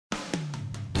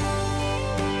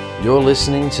You're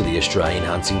listening to the Australian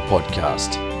Hunting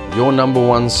Podcast, your number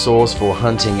one source for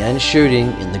hunting and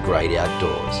shooting in the great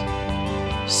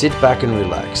outdoors. Sit back and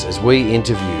relax as we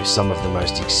interview some of the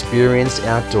most experienced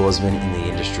outdoorsmen in the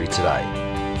industry today.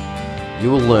 You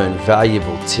will learn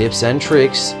valuable tips and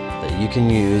tricks that you can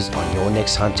use on your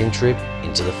next hunting trip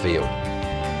into the field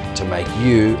to make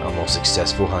you a more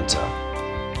successful hunter.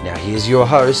 Now here's your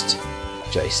host,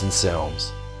 Jason Selms.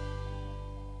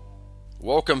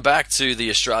 Welcome back to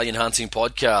the Australian Hunting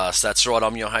Podcast. That's right,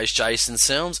 I'm your host Jason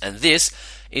Selms, and this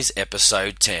is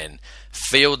episode 10.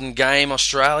 Field and Game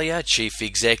Australia Chief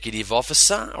Executive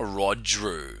Officer Rod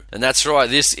Drew. And that's right,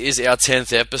 this is our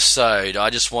 10th episode. I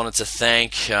just wanted to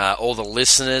thank all the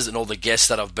listeners and all the guests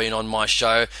that have been on my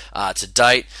show to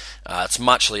date. It's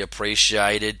muchly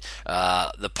appreciated.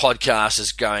 The podcast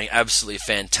is going absolutely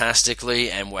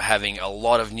fantastically, and we're having a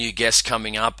lot of new guests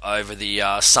coming up over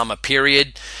the summer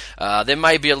period. There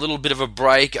may be a little bit of a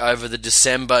break over the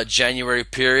December-January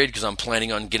period because I'm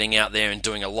planning on getting out there and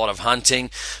doing a lot of hunting,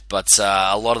 but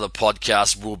a lot of the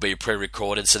podcasts will be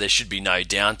pre-recorded, so there should be no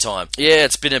downtime. Yeah,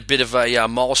 it's been a bit of a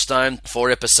milestone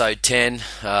for episode 10.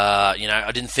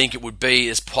 I didn't think it would be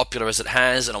as popular as it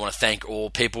has, and I want to thank all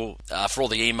people for all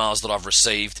the emails that I've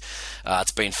received.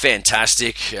 It's been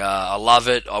fantastic. I love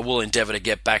it. I will endeavour to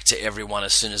get back to everyone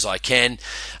as soon as I can.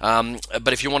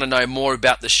 But if you want to know more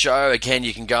about the show, again,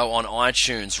 you can go on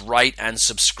iTunes, rate and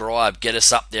subscribe. Get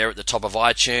us up there at the top of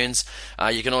iTunes.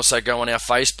 You can also go on our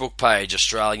Facebook page,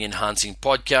 Australian Hunting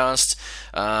Podcast.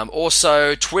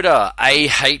 Also, Twitter,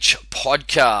 AH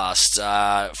Podcast,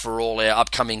 for all our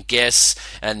upcoming guests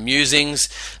and musings.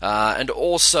 And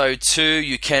also, too,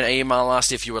 you can email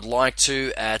us if you would like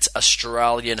to at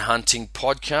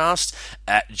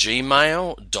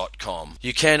australianhuntingpodcast@gmail.com.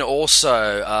 You can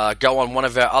also go on one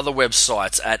of our other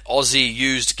websites at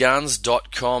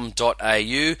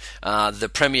aussieusedguns.com.au, the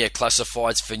premier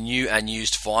classifieds for new and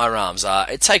used firearms.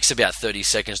 It takes about 30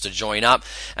 seconds to join up,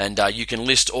 and you can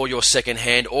list all your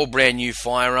second-hand or brand new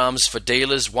firearms for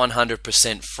dealers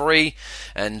 100% free,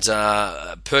 and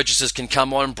purchasers can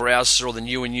come on, browse through all the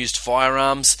new and used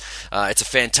firearms. It's a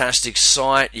fantastic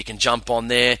site. You can jump on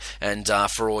there and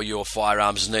for all your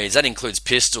firearms needs. That includes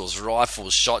pistols,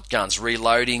 rifles, shotguns,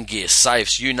 reloading gear,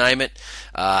 safes, you name it.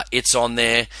 It's on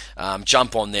there.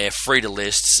 Jump on there, free to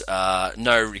list.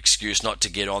 No excuse not to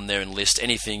get on there and list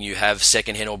anything you have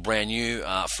second-hand or brand new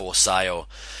for sale.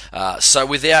 So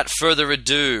without further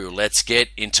ado, let's get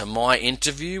into my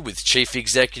interview with Chief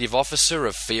Executive Officer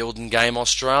of Field and Game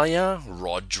Australia,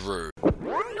 Rod Drew.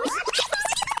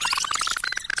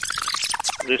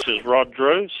 This is Rod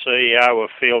Drew, CEO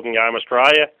of Field and Game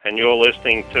Australia, and you're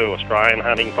listening to Australian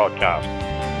Hunting Podcast.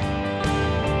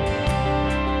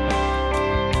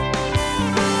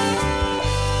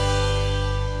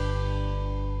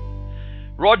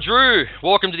 Rod Drew,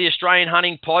 welcome to the Australian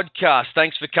Hunting Podcast.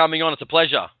 Thanks for coming on. It's a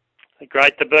pleasure.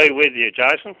 Great to be with you,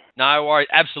 Jason. No worries,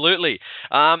 absolutely.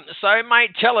 So,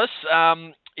 mate, tell us,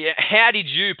 how did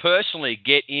you personally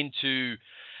get into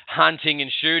hunting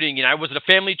and shooting? Was it a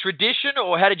family tradition,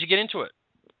 or how did you get into it?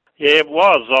 Yeah, it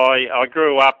was. I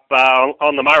grew up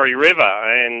on the Murray River,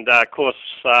 and of course,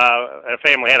 our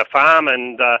family had a farm,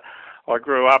 and I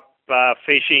grew up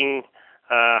fishing,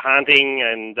 hunting,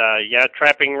 and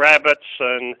trapping rabbits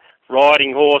and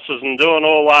riding horses and doing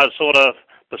all those sort of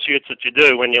pursuits that you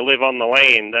do when you live on the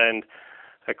land. And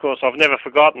of course, I've never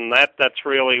forgotten that. That's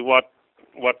really what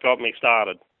got me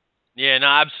started. Yeah, no,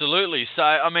 absolutely.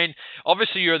 So,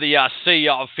 obviously you're the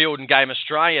CEO of Field and Game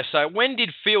Australia. So when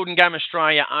did Field and Game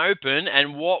Australia open,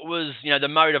 and what was, the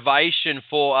motivation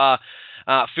for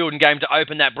Field and Game to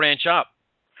open that branch up?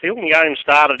 Field and Game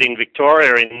started in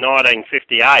Victoria in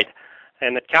 1958,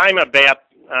 and it came about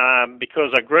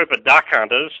because a group of duck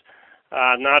hunters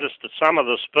noticed that some of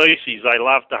the species they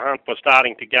loved to hunt were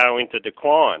starting to go into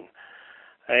decline.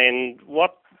 And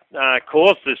what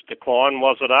caused this decline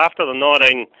was that after the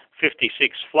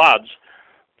 1956 floods,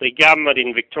 the government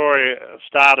in Victoria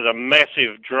started a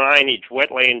massive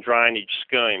wetland drainage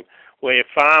scheme where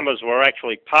farmers were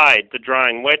actually paid to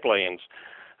drain wetlands.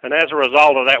 And as a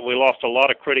result of that, we lost a lot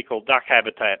of critical duck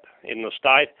habitat in the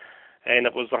state. And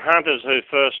it was the hunters who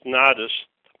first noticed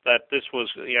that this was,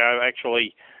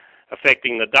 actually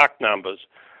affecting the duck numbers.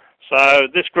 So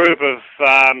this group of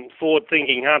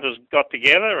forward-thinking hunters got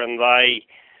together, and they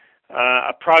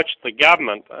approached the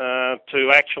government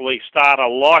to actually start a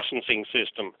licensing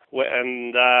system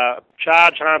and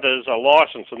charge hunters a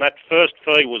license. And that first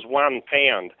fee was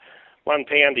 £1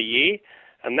 a year,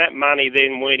 and that money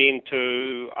then went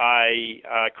into a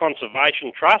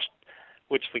conservation trust,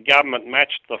 which the government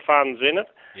matched the funds in it,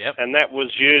 Yep. And that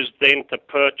was used then to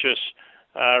purchase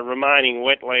remaining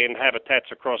wetland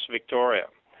habitats across Victoria.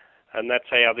 And that's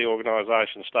how the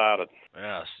organisation started.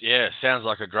 Yes, yeah, sounds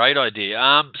like a great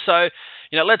idea. So,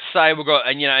 let's say we've got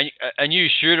a new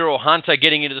shooter or hunter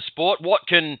getting into the sport. What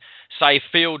can, say,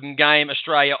 Field and Game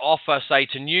Australia offer, say,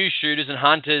 to new shooters and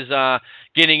hunters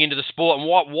getting into the sport, and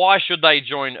why should they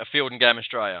join a Field and Game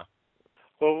Australia?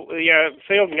 Well,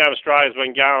 Field and Game Australia's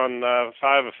been going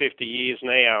for over 50 years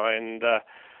now, and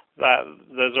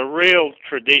there's a real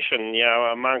tradition,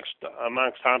 amongst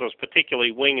hunters,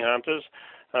 particularly wing hunters,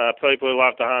 people who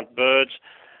love to hunt birds,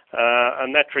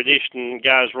 and that tradition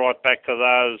goes right back to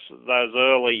those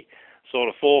early sort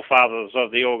of forefathers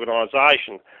of the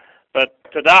organisation. But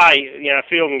today,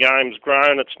 Field and Game's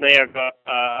grown. It's now got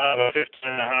over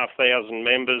 15,500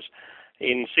 members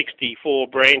in 64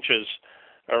 branches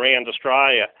around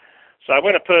Australia. So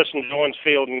when a person joins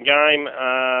Field and Game,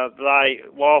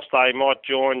 whilst they might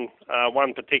join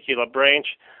one particular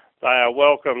branch, they are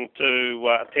welcome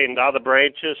to attend other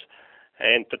branches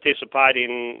and participate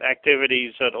in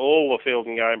activities at all the Field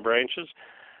and Game branches.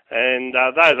 And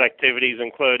those activities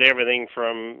include everything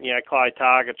from clay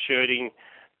target shooting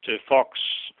to fox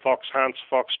hunts,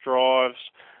 fox drives,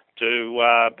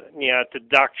 to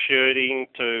duck shooting,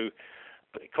 to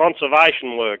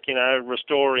conservation work,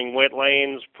 restoring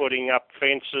wetlands, putting up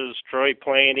fences, tree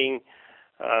planting,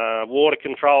 water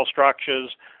control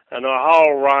structures, and a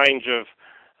whole range of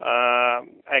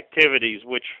activities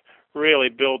which really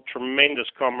build tremendous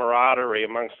camaraderie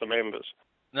amongst the members.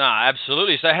 No,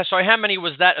 absolutely. So how many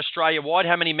was that Australia-wide?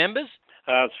 How many members?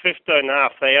 It's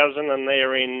 15,500, and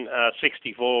they're in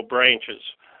 64 branches.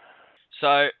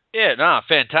 So,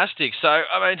 fantastic. So,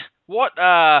 I mean,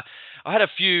 I had a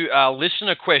few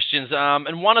listener questions,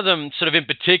 and one of them sort of in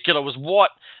particular was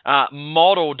what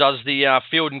model does the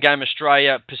Field and Game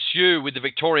Australia pursue with the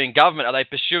Victorian government? Are they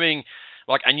pursuing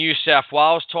like a New South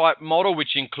Wales type model,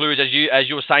 which includes, as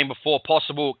you were saying before,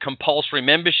 possible compulsory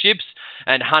memberships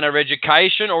and hunter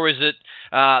education, or is it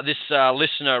this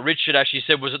listener Richard actually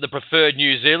said, was it the preferred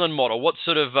New Zealand model? What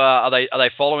sort of are they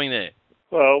following there?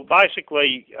 Well,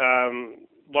 basically,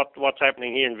 what's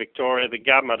happening here in Victoria, the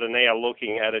government are now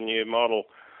looking at a new model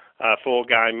for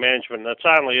game management. It's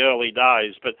only early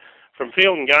days, but from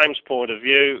Field and Game's point of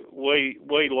view, we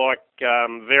like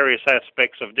various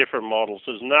aspects of different models.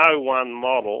 There's no one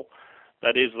model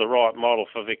that is the right model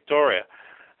for Victoria.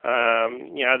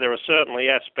 There are certainly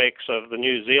aspects of the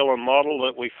New Zealand model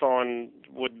that we find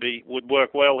would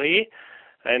work well here,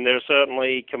 and there are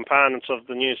certainly components of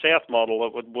the New South model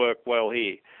that would work well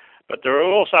here. But there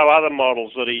are also other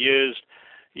models that are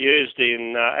used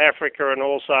in Africa and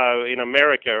also in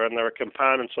America, and there are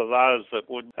components of those that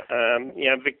would...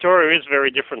 Victoria is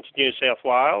very different to New South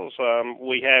Wales.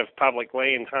 We have public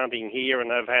land hunting here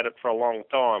and have had it for a long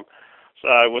time.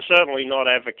 So we're certainly not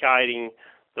advocating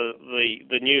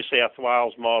the New South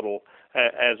Wales model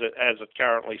as it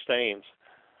currently stands.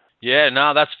 Yeah,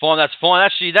 no, that's fine.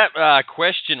 Actually, that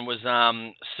question was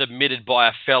submitted by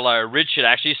a fellow Richard,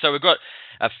 actually. So we've got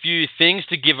a few things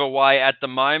to give away at the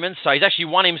moment. So he's actually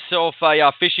won himself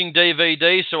a fishing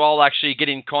DVD, so I'll actually get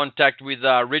in contact with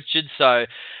Richard, so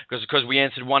because we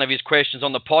answered one of his questions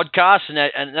on the podcast,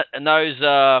 and those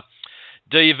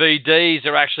DVDs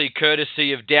are actually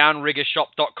courtesy of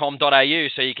downriggershop.com.au,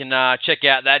 so you can check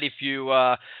out that if you...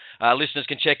 listeners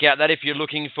can check out that if you're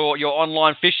looking for your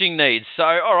online fishing needs. So,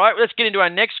 all right, let's get into our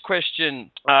next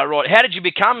question. Right, how did you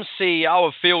become CEO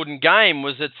of Field and Game?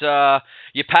 Was it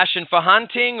your passion for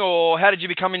hunting, or how did you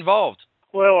become involved?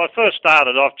 Well, I first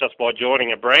started off just by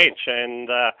joining a branch, and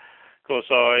of course,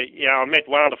 I met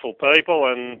wonderful people,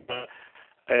 and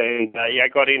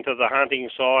got into the hunting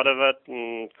side of it,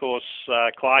 and of course,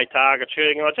 clay target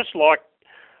shooting. I just liked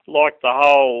the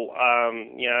whole,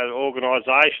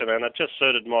 organisation, and it just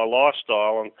suited my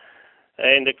lifestyle.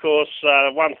 And of course,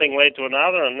 one thing led to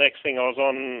another, and next thing I was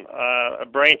on a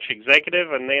branch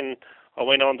executive, and then I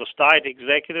went on to state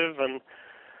executive, and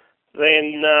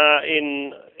then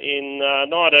in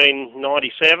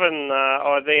 1997,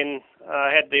 I then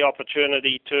had the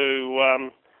opportunity to,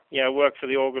 work for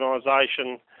the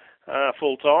organisation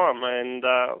full time, and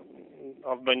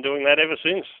I've been doing that ever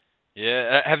since.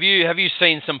 Yeah, have you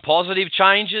seen some positive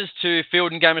changes to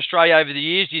Field and Game Australia over the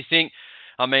years? Do you think,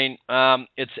 I mean,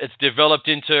 it's developed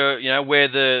into where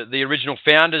the original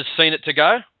founders seen it to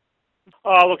go?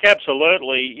 Oh, look,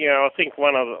 absolutely. I think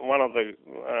one of the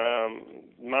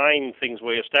main things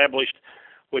we established,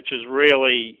 which has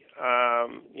really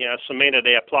cemented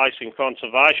our place in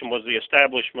conservation, was the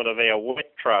establishment of our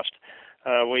Wet Trust.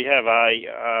 We have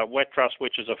a Wet Trust,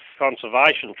 which is a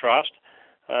conservation trust.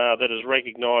 That is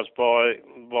recognised by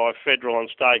federal and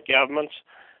state governments,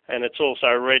 and it's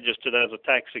also registered as a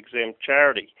tax-exempt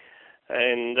charity.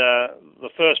 And the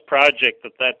first project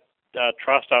that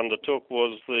trust undertook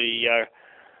was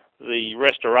the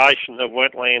restoration of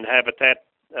wetland habitat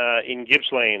in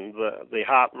Gippsland, the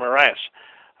Hart Morass.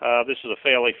 This is a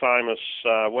fairly famous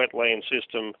wetland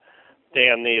system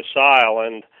down near Sale,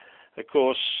 and of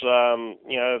course,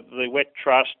 the Wet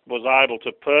Trust was able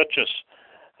to purchase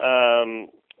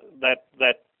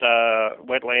that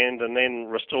wetland and then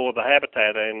restore the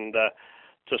habitat. And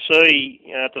to see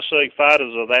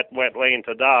photos of that wetland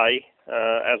today,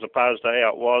 as opposed to how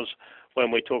it was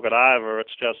when we took it over,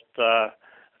 it's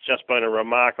just been a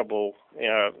remarkable,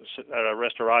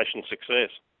 restoration success.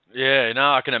 Yeah,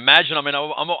 no, I can imagine. I mean,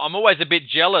 I'm always a bit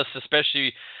jealous,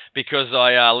 especially because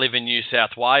I live in New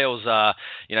South Wales.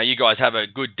 You guys have a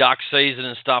good duck season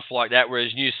and stuff like that,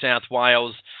 whereas New South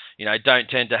Wales, don't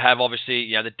tend to have, obviously,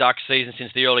 the duck season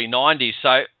since the early 90s. So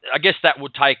I guess that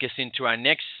would take us into our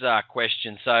next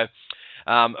question. So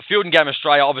Field and Game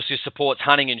Australia obviously supports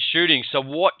hunting and shooting. So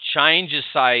what changes,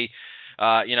 say,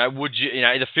 would you,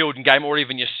 either Field and Game or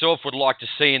even yourself would like to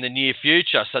see in the near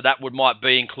future? So that might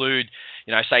include,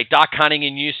 say, duck hunting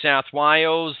in New South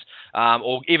Wales,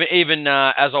 or even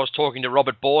as I was talking to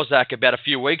Robert Borzak about a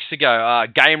few weeks ago,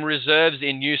 game reserves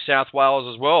in New South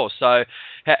Wales as well. So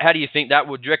how do you think that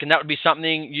would? Do you reckon that would be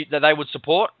something that they would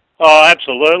support? Oh,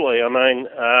 absolutely. I mean,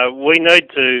 we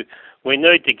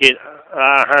need to get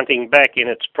hunting back in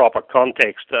its proper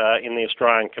context in the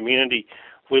Australian community.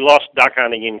 We lost duck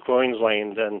hunting in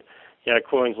Queensland, and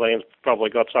Queensland's probably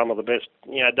got some of the best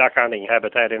duck hunting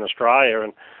habitat in Australia,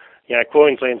 and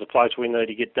Queensland's a place we need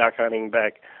to get duck hunting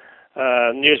back.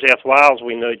 New South Wales,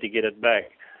 we need to get it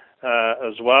back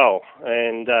as well.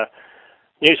 And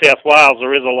New South Wales,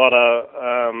 there is a lot of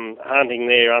hunting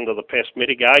there under the pest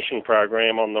mitigation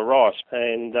program on the Ross,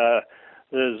 and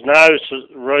there's no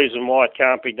reason why it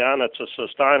can't be done. It's a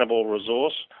sustainable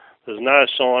resource. There's no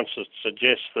science that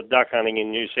suggests that duck hunting in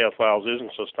New South Wales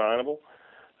isn't sustainable,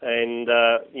 and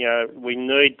we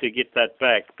need to get that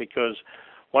back, because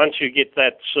once you get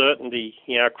that certainty,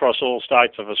 across all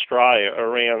states of Australia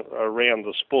around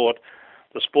the sport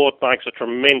makes a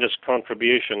tremendous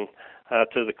contribution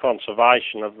to the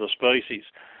conservation of the species.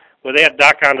 Without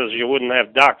duck hunters, you wouldn't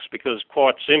have ducks, because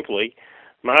quite simply,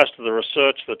 most of the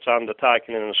research that's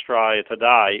undertaken in Australia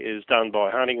today is done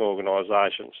by hunting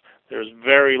organisations. There is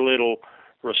very little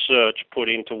research put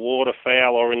into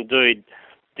waterfowl or indeed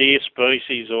deer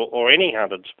species or any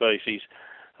hunted species.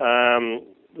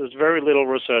 There's very little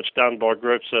research done by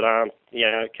groups that aren't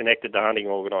connected to hunting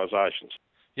organisations.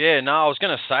 Yeah, no, I was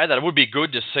going to say that it would be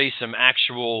good to see some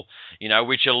actual,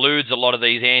 which eludes a lot of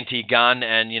these anti-gun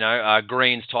and,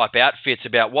 Greens type outfits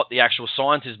about what the actual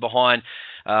science is behind.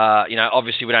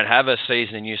 Obviously we don't have a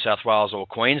season in New South Wales or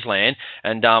Queensland,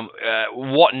 and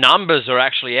what numbers are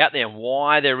actually out there and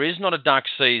why there is not a duck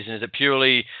season. Is it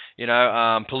purely,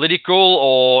 political,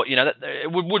 or, it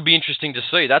would be interesting to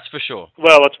see, that's for sure.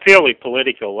 Well, it's purely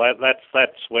political.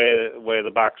 That's where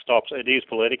the buck stops. It is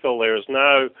political. There is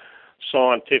no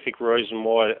scientific reason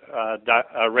why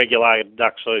regulated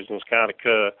duck seasons can't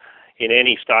occur in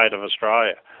any state of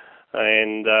Australia,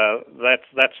 and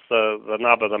that's the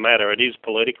nub of the matter. It is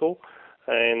political,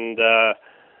 and the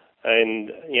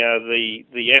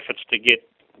efforts to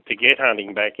get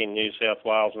hunting back in New South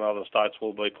Wales and other states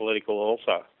will be political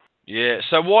also. Yeah.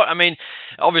 So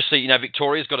obviously,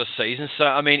 Victoria's got a season. So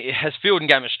has Field and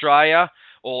Game Australia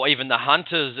or even the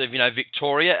hunters of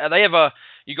Victoria,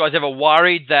 you guys ever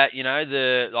worried that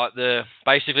the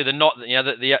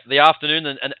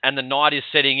afternoon and the night is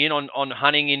setting in on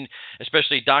hunting in,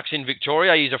 especially ducks in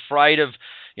Victoria? Are you afraid of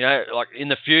in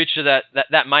the future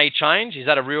that may change? Is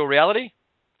that a real reality?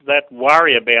 That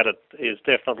worry about it is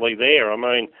definitely there.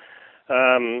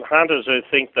 Hunters who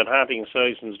think that hunting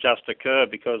seasons just occur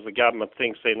because the government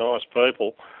thinks they're nice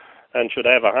people and should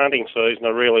have a hunting season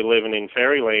are really living in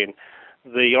fairyland.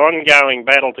 The ongoing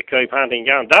battle to keep hunting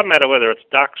going, doesn't matter whether it's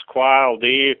ducks, quail,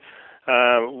 deer,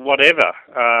 whatever.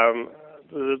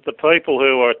 The people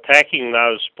who are attacking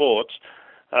those sports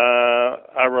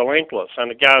are relentless, and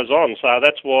it goes on. So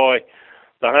that's why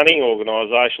the hunting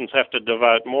organisations have to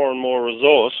devote more and more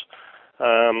resource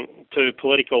to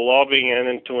political lobbying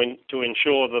and to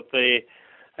ensure that their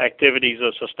activities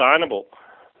are sustainable.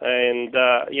 And,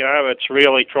 it's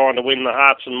really trying to win the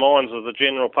hearts and minds of the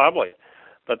general public.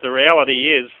 But the reality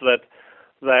is that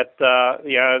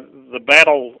the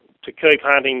battle to keep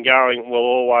hunting going will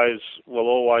always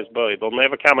be. There'll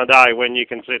never come a day when you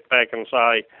can sit back and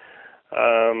say,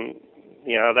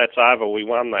 that's over, we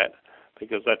won that,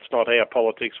 because that's not how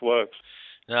politics works.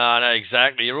 No,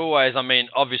 exactly. You're always, I mean,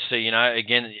 obviously,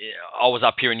 again, I was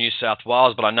up here in New South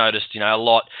Wales, but I noticed, a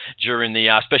lot during the,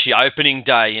 especially opening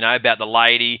day, about the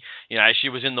lady, she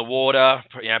was in the water,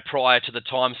 prior to the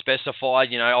time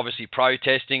specified, obviously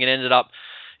protesting and ended up,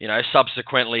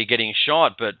 subsequently getting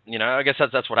shot. But, I guess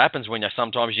that's what happens when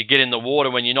sometimes you get in the water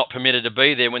when you're not permitted to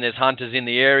be there, when there's hunters in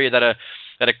the area that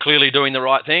are clearly doing the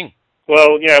right thing.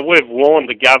 Well, we've warned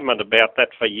the government about that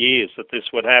for years, that this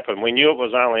would happen. We knew it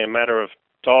was only a matter of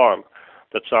time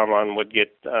that someone would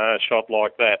get shot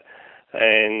like that.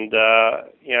 And,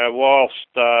 whilst,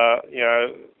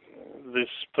 this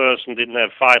person didn't have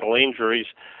fatal injuries,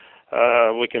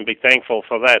 we can be thankful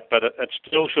for that, but it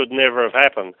still should never have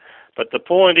happened. But the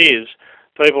point is,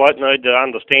 people need to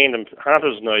understand, and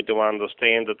hunters need to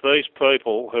understand, that these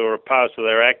people who are opposed to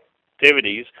their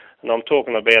activities, and I'm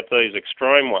talking about these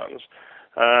extreme ones,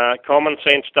 common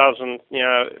sense doesn't,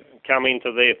 come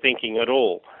into their thinking at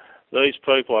all. These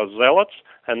people are zealots,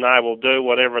 and they will do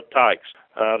whatever it takes.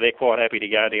 They're quite happy to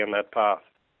go down that path.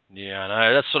 Yeah, I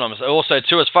know. That's what I'm saying. Also,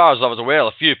 too, as far as I was aware,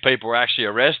 a few people were actually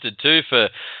arrested too for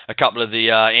a couple of the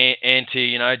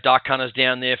duck hunters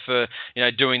down there for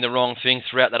doing the wrong thing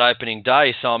throughout that opening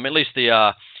day. So at least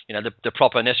the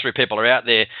proper necessary people are out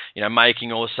there,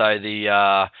 making also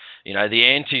the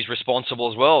antis responsible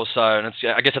as well. So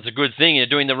I guess that's a good thing. You're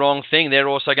doing the wrong thing, they're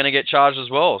also going to get charged as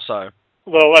well. So.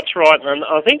 Well, that's right, and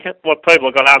I think what people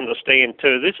have got to understand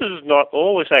too, this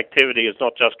activity is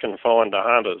not just confined to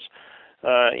hunters.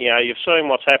 You've seen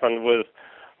what's happened with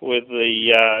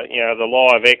the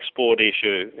live export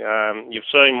issue. You've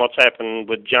seen what's happened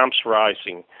with jumps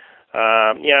racing.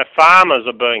 Farmers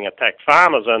are being attacked.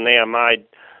 Farmers are now made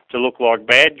to look like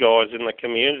bad guys in the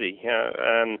community.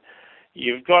 And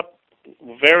you've got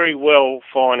very well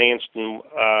financed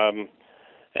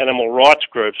animal rights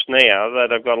groups now that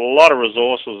have got a lot of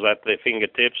resources at their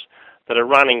fingertips that are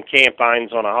running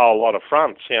campaigns on a whole lot of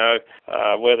fronts,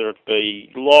 whether it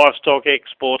be livestock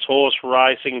exports, horse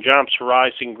racing, jumps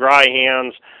racing,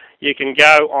 greyhounds. You can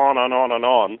go on and on and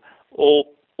on.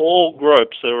 All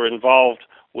groups that are involved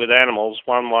with animals,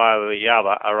 one way or the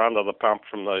other, are under the pump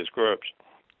from these groups.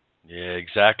 Yeah,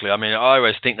 exactly. I mean, I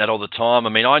always think that all the time. I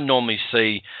mean, I normally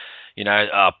see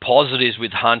positives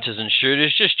with hunters and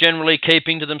shooters just generally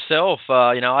keeping to themselves.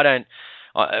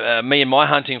 Me and my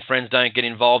hunting friends don't get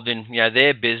involved in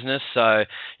their business, so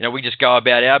we just go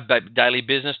about our daily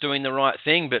business doing the right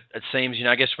thing. But it seems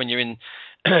I guess when you're in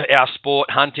our sport,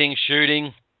 hunting,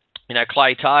 shooting,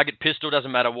 clay target, pistol,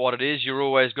 doesn't matter what it is, you're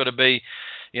always got to be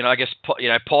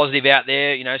positive out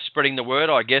there, spreading the word,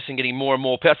 I guess, and getting more and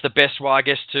more. That's the best way, I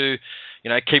guess, to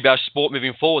keep our sport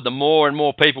moving forward. The more and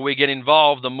more people we get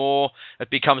involved, the more it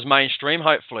becomes mainstream,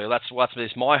 hopefully. That's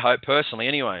my hope personally,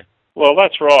 anyway. Well,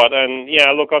 that's right, and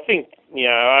look, I think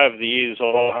over the years, a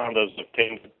lot of hunters have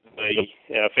tended to be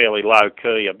fairly low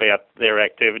key about their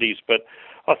activities, but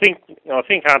I think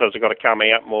hunters have got to come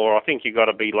out more. I think you've got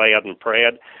to be loud and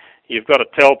proud. You've got to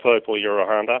tell people you're a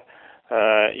hunter.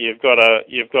 You've got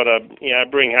to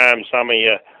bring home some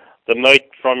of the meat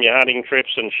from your hunting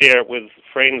trips and share it with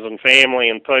friends and family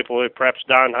and people who perhaps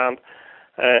don't hunt,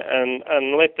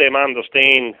 and let them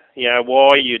understand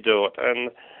why you do it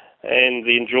and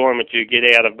the enjoyment you get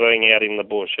out of being out in the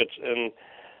bush. And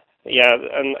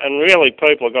really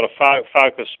people have got to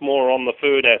focus more on the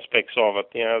food aspects of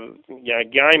it.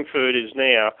 Game food is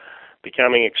now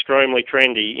becoming extremely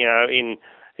trendy,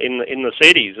 in the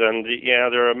cities, and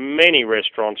there are many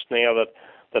restaurants now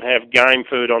that have game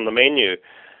food on the menu,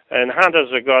 and hunters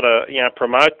have got to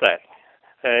promote that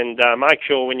and make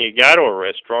sure when you go to a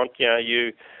restaurant,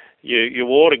 you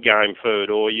order game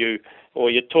food, or you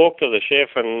talk to the chef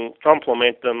and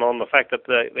compliment them on the fact that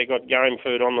they got game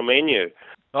food on the menu.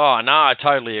 Oh no, I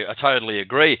totally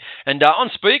agree. And on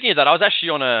speaking of that, I was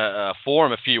actually on a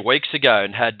forum a few weeks ago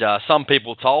and had some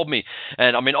people told me,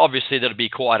 and I mean obviously there'd be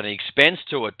quite an expense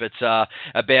to it, but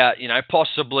about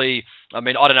possibly. I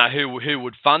mean, I don't know who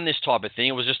would fund this type of thing.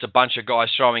 It was just a bunch of guys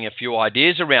throwing a few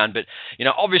ideas around. But,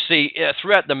 obviously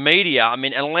throughout the media, I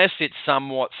mean, unless it's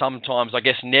somewhat sometimes, I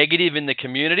guess, negative in the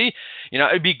community,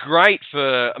 it'd be great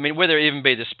for, I mean, whether it even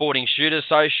be the Sporting Shooters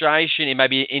Association, it may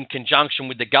be in conjunction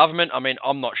with the government. I mean,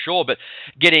 I'm not sure, but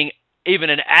getting even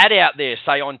an ad out there,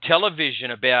 say on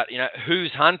television about,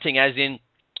 who's hunting, as in,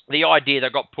 the idea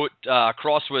that got put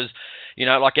across was,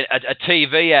 like a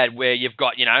TV ad where you've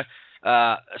got,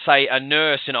 say a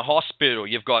nurse in a hospital,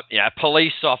 you've got a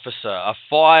police officer, a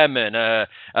fireman, a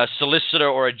solicitor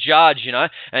or a judge,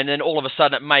 and then all of a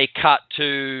sudden it may cut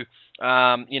to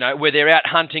where they're out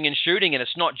hunting and shooting, and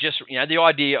it's not just, the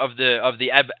idea of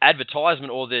the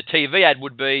advertisement or the TV ad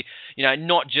would be,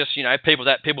 not just, people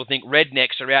that people think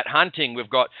rednecks are out hunting. We've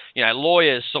got,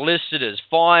 lawyers, solicitors,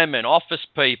 firemen, office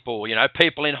people,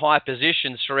 people in high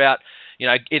positions throughout,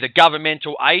 either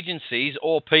governmental agencies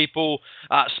or people,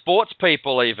 sports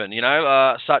people even,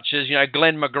 such as,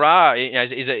 Glenn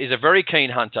McGrath is a very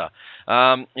keen hunter.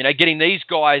 Getting these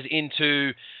guys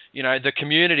into, the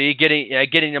community,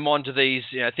 getting them onto these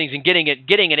things and getting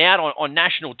it out on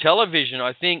national television.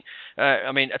 I think,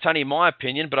 it's only my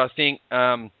opinion, but I think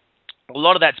a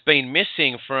lot of that's been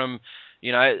missing from,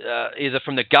 either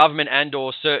from the government and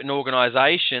or certain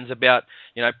organisations about,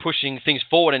 pushing things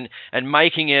forward and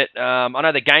making it. I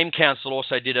know the Game Council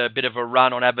also did a bit of a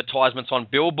run on advertisements on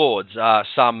billboards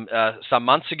some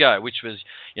months ago, which was,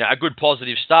 a good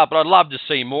positive start. But I'd love to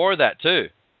see more of that too.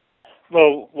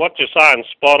 Well, what you're saying is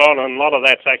spot on, and a lot of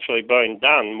that's actually been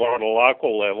done more at a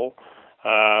local level.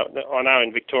 I know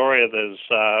in Victoria there's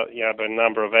been a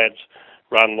number of ads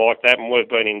run like that, and we've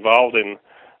been involved in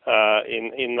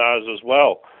those as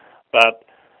well. But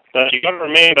you've got to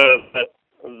remember that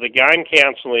the Game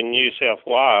Council in New South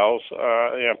Wales,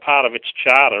 part of its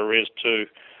charter is to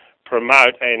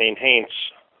promote and enhance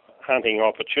hunting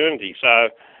opportunities. So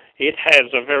it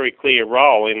has a very clear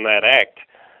role in that act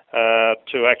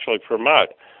to actually promote.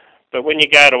 But when you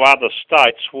go to other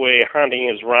states where hunting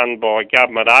is run by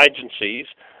government agencies,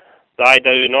 they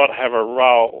do not have a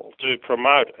role to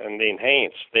promote and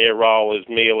enhance. Their role is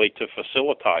merely to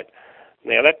facilitate.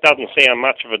 Now, that doesn't sound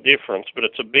much of a difference, but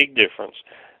it's a big difference,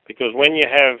 because when you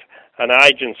have an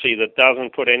agency that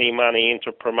doesn't put any money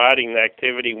into promoting the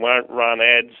activity, won't run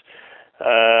ads,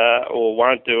 or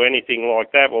won't do anything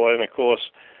like that, well, then, of course,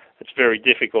 it's very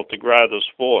difficult to grow the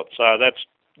sport. So that's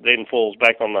then falls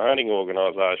back on the hunting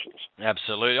organisations.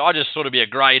 Absolutely. I just thought it'd be a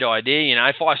great idea,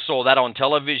 if I saw that on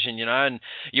television, and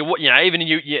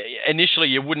initially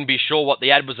you wouldn't be sure what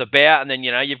the ad was about, and then,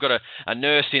 you've got a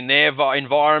nurse in their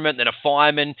environment, then a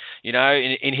fireman,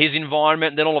 in his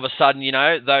environment, then all of a sudden,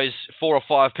 those 4 or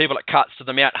 5 people, it cuts to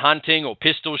them out hunting or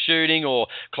pistol shooting or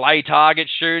clay target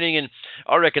shooting, and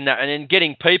I reckon that, and then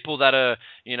getting people that are,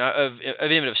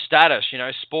 of status,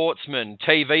 sportsmen,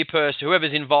 TV person,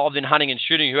 whoever's involved in hunting and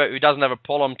shooting, who doesn't have a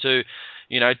problem to,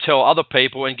 tell other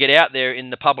people and get out there in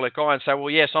the public eye and say, well,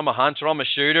 yes, I'm a hunter, I'm a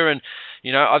shooter, and,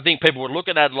 I think people would look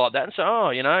at that like that and say,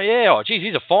 geez,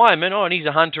 he's a fireman, and he's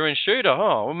a hunter and shooter,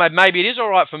 well, maybe it is all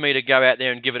right for me to go out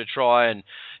there and give it a try, and,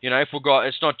 if we've got,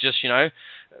 it's not just,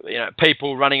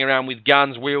 people running around with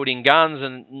guns, wielding guns,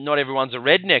 and not everyone's a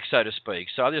redneck, so to speak,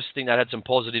 so I just think that had some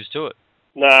positives to it.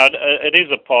 No, it is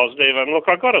a positive. And look,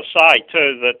 I've got to say,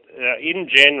 too, that in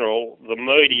general, the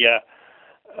media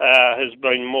has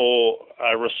been more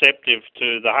receptive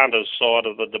to the hunters' side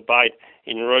of the debate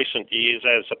in recent years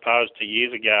as opposed to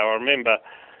years ago. I remember,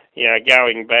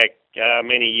 going back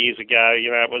many years ago,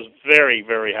 it was very,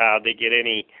 very hard to get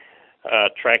any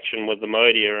traction with the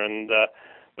media.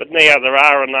 But now there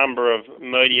are a number of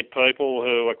media people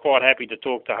who are quite happy to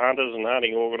talk to hunters and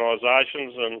hunting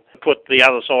organisations and put the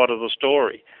other side of the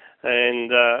story.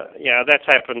 And, that's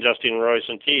happened just in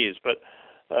recent years.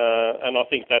 And I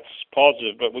think that's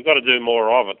positive, but we've got to do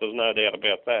more of it. There's no doubt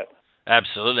about that.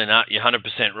 Absolutely, no, you're 100%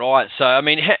 right. So,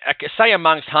 say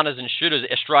amongst hunters and shooters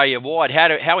Australia-wide,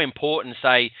 how important,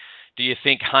 do you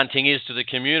think hunting is to the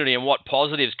community, and what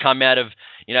positives come out of,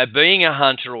 being a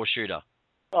hunter or shooter?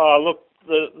 Oh, look,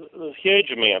 there's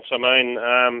huge amounts.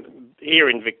 Here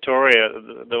in Victoria,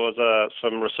 there was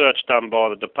some research done by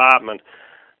the department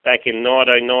back in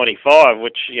 1995,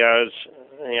 which is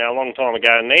a long time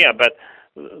ago now. But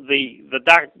the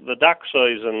duck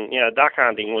season, duck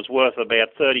hunting was worth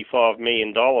about $35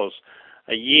 million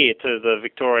a year to the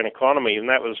Victorian economy, and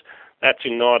that's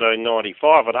in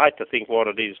 1995. I'd hate to think what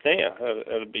it is now.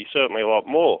 It'd be certainly a lot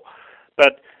more,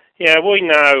 but. Yeah, we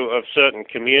know of certain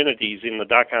communities in the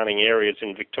duck hunting areas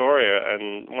in Victoria,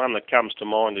 and one that comes to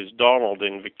mind is Donald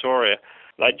in Victoria.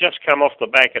 They just come off the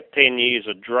back of 10 years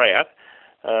of drought.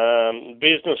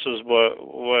 Businesses were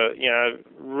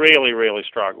really, really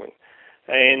struggling.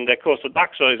 And, of course, the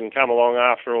duck season come along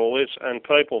after all this, and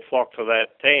people flocked to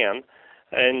that town.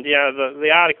 And,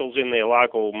 the articles in their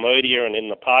local media and in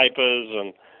the papers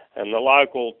and the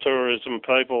local tourism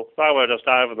people, they were just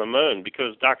over the moon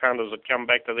because duck hunters had come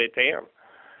back to their town.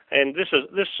 And this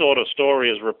sort of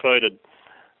story is repeated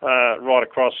right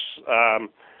across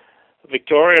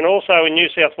Victoria and also in New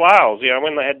South Wales.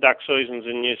 When they had duck seasons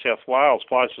in New South Wales,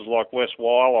 places like West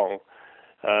Wyalong,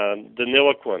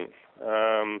 Deniliquin,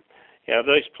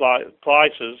 these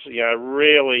places,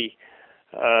 really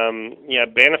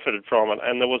benefited from it.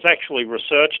 And there was actually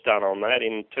research done on that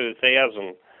in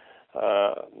 2000.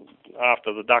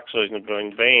 After the duck season had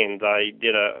been banned, they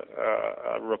did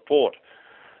a report,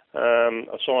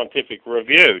 a scientific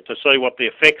review, to see what the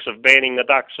effects of banning the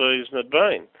duck season had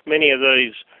been. Many of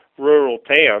these rural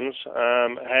towns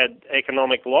had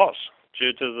economic loss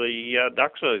due to the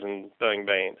duck season being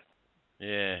banned.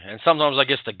 Yeah, and sometimes I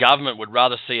guess the government would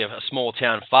rather see a small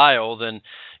town fail than,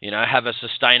 have a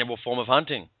sustainable form of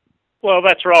hunting. Well,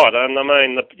 that's right, and I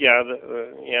mean,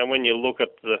 when you look at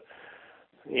the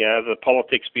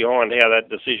politics behind how that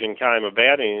decision came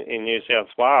about in New South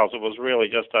Wales, it was really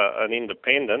just an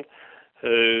independent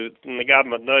and the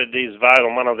government needed his vote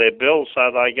on one of their bills,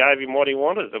 so they gave him what he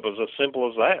wanted. It was as simple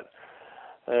as that.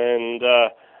 And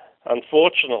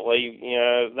unfortunately,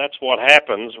 that's what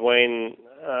happens when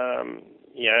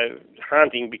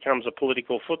hunting becomes a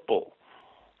political football.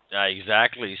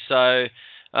 Exactly. So,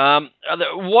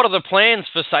 what are the plans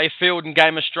for, say, Field and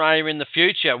Game Australia in the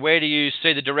future? Where do you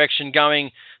see the direction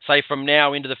going, say, from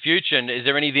now into the future? And is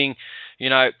there anything,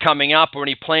 coming up or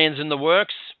any plans in the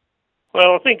works?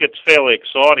 Well, I think it's fairly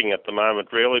exciting at the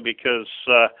moment, really, because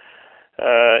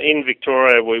in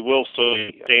Victoria we will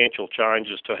see substantial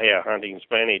changes to how hunting's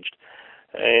managed.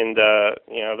 And,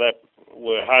 that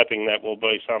we're hoping that will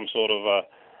be some sort of a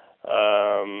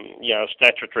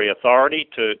statutory authority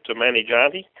to manage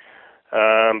hunting.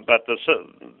 But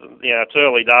it's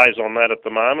early days on that at the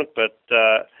moment, but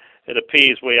it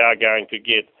appears we are going to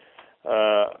get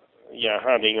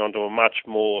hunting onto a much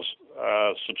more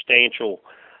substantial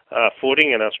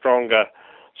footing and a stronger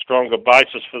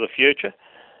basis for the future.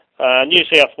 New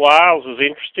South Wales is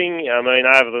interesting. I mean,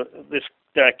 over this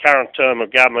current term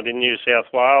of government in New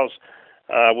South Wales,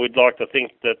 we'd like to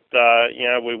think that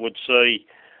we would see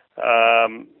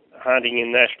hunting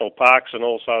in national parks and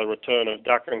also the return of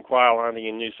duck and quail hunting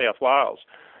in New South Wales.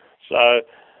 So,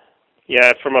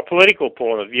 from a political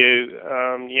point of view,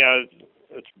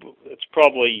 it's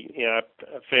probably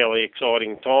fairly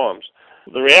exciting times.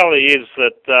 The reality is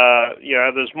that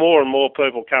there's more and more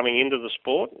people coming into the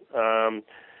sport.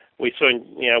 We've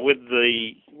seen, with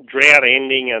the drought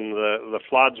ending and the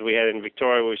floods we had in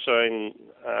Victoria, we've seen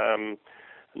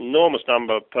enormous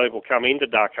number of people come into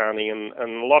duck hunting,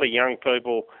 and a lot of young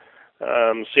people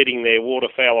sitting their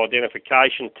waterfowl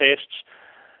identification tests.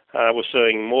 We're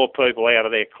seeing more people out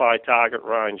of their clay target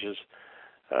ranges.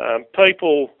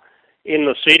 People in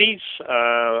the cities,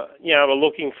 are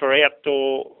looking for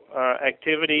outdoor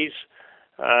activities,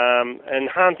 and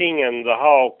hunting and the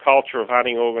whole culture of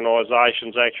hunting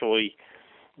organisations actually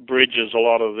bridges a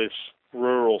lot of this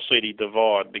rural-city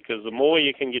divide, because the more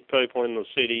you can get people in the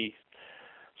city,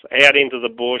 out into the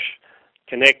bush,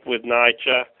 connect with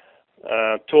nature,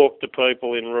 talk to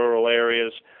people in rural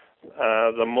areas,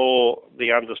 the more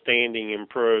the understanding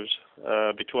improves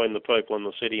between the people in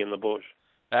the city and the bush.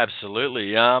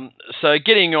 Absolutely. So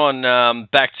getting on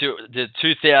back to the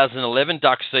 2011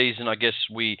 duck season, I guess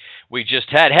we just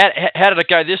had. How did it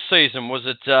go this season? Was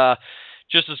it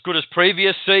just as good as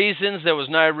previous seasons? There was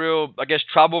no real, I guess,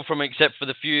 trouble except for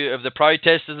the few of the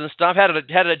protesters and stuff. How did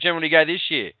it generally go this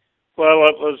year? Well,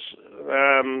 it was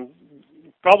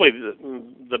probably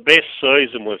the best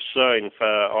season we've seen for,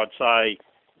 I'd say,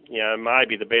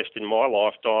 maybe the best in my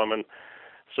lifetime, and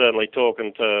certainly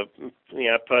talking to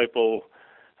people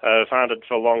who've hunted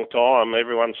for a long time,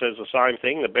 everyone says the same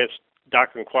thing: the best duck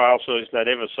and quail season they'd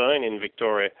ever seen in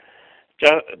Victoria.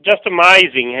 Just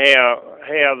amazing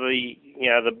how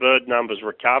the bird numbers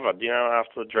recovered,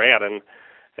 after the drought, and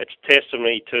it's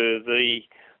testimony to the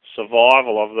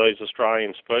survival of these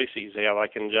Australian species, how they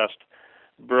can just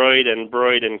breed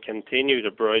and continue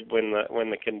to breed when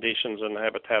the conditions and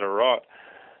habitat are right.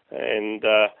 And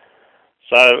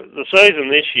so the season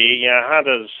this year,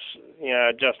 hunters,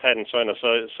 just hadn't seen a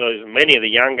season. Many of the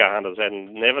younger hunters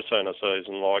hadn't never seen a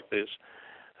season like this,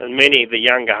 and many of the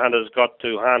younger hunters got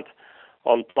to hunt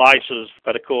on places,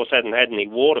 but of course hadn't had any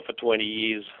water for 20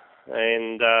 years,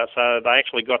 and so they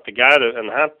actually got to go to and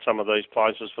hunt some of these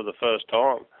places for the first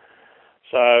time.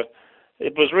 So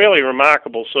it was really a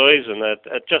remarkable season.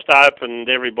 It just opened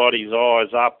everybody's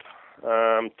eyes up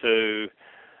to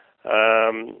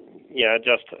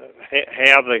just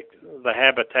how the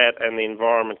habitat and the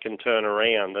environment can turn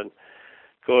around. And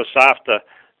of course, after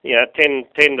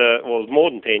more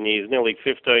than 10 years, nearly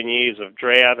 15 years of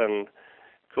drought, and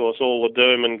of course all the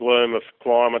doom and gloom of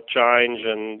climate change,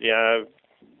 and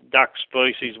duck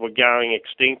species were going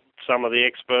extinct, some of the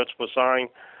experts were saying.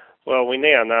 Well, we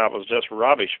now know it was just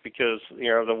rubbish, because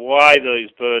the way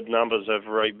these bird numbers have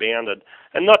rebounded,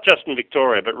 and not just in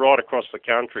Victoria but right across the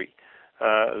country.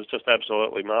 is just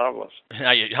absolutely marvellous.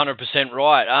 No, you're 100%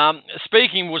 right.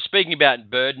 Speaking about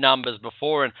bird numbers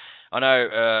before, and I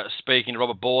know speaking to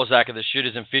Robert Borzak of the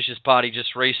Shooters and Fishers Party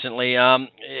just recently,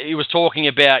 he was talking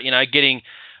about getting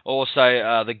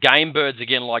also the game birds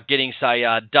again, like getting say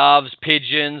doves,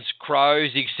 pigeons,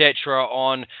 crows, etc.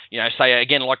 on say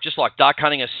again like duck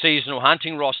hunting, a seasonal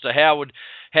hunting roster. How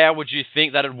would you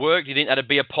think that'd work? Do you think that'd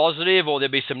be a positive, or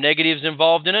there'd be some negatives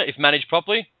involved in it if managed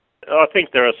properly? I think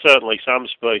there are certainly some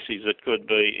species that could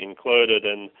be included,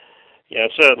 and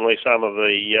certainly some of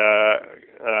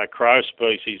the crow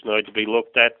species need to be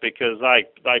looked at because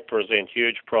they present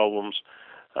huge problems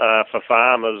for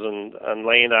farmers and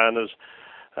landowners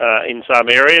in some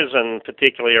areas, and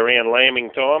particularly around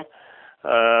lambing time.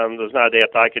 There's no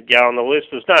doubt they could go on the list.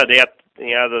 There's no doubt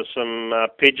there's some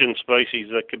pigeon species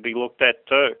that could be looked at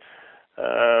too.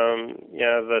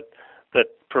 That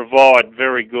provide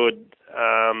very good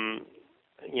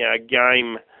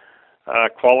game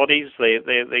qualities.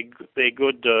 They're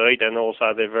good to eat, and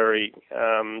also they're very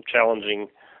challenging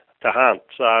to hunt.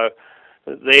 So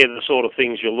they're the sort of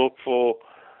things you look for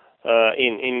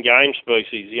in game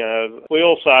species. We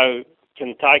also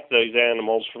can take these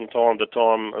animals from time to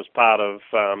time as part of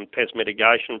pest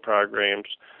mitigation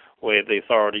programs where the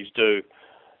authorities do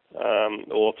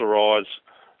authorise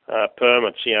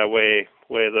permits,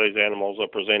 where these animals are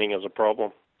presenting as a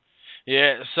problem.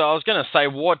 Yeah, so I was going to say,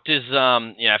 what does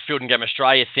Field and Game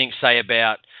Australia think, say,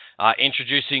 about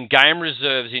introducing game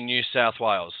reserves in New South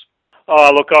Wales?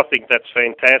 Oh, look, I think that's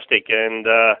fantastic, and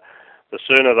the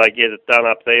sooner they get it done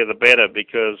up there, the better,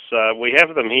 because we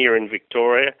have them here in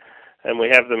Victoria, and we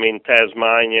have them in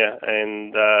Tasmania,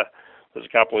 and there's a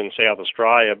couple in South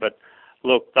Australia. But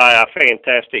look, they are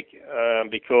fantastic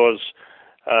because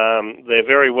they're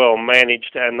very well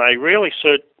managed, and they really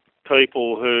suit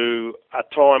people who are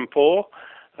time poor.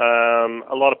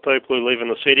 A lot of people who live in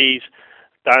the cities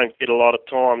don't get a lot of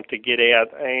time to get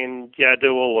out and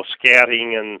do all the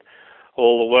scouting and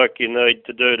all the work you need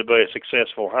to do to be a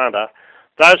successful hunter.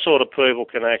 Those sort of people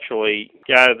can actually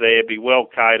go there, be well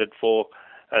catered for,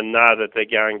 and know that they're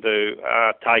going to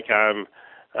take home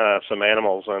some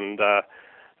animals. And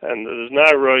there's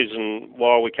no reason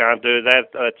why we can't do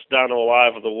that. It's done all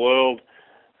over the world.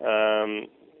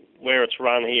 Where it's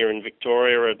run here in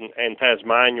Victoria and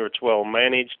Tasmania, it's well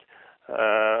managed.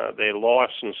 They're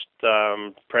licensed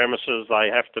premises. They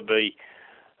have to be,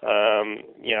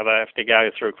 they have to go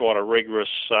through quite a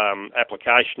rigorous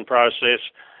application process,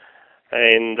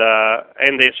 and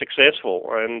they're successful.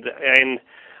 And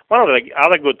one of the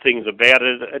other good things about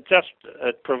it,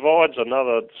 it provides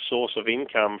another source of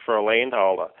income for a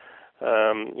landholder.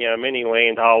 Many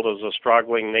landholders are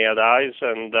struggling nowadays,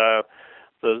 and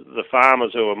the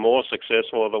farmers who are more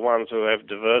successful are the ones who have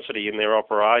diversity in their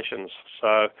operations.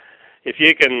 So if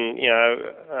you can,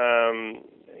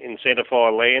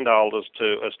 incentivise landholders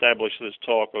to establish this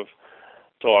type of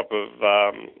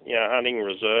hunting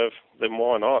reserve, then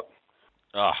why not?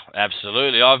 Oh,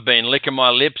 absolutely. I've been licking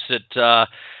my lips at the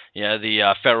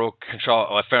Federal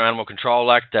Animal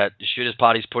Control Act that the Shooters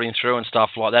Party's putting through and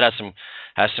stuff like that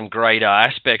has some great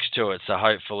aspects to it. So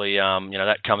hopefully,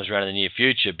 that comes around in the near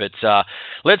future. But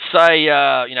let's say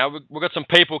we've got some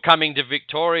people coming to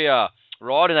Victoria,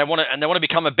 right? And they want to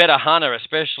become a better hunter,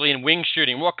 especially in wing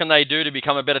shooting. What can they do to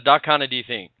become a better duck hunter, do you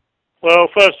think? Well,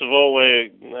 first of all,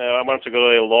 once they've got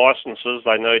their licences,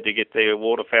 they need to get their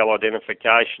waterfowl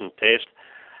identification test,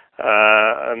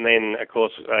 and then, of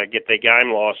course, get their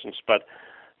game licence. But,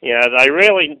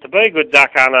 to be a good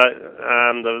duck hunter,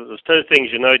 there's two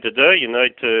things you need to do. You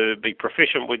need to be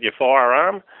proficient with your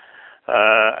firearm,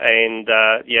 and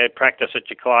practice at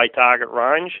your clay target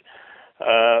range.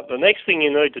 The next thing you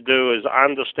need to do is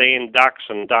understand ducks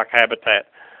and duck habitat.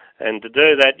 And to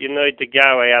do that, you need to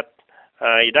go out.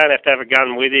 You don't have to have a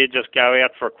gun with you. Just go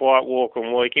out for a quiet walk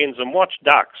on weekends and watch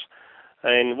ducks,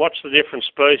 and watch the different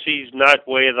species. Note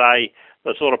where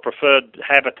the sort of preferred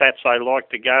habitats they like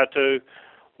to go to,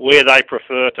 where they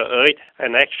prefer to eat,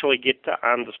 and actually get to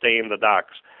understand the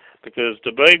ducks. Because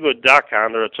to be a good duck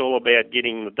hunter, it's all about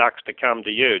getting the ducks to come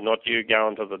to you, not you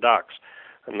going to the ducks.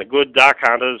 And the good duck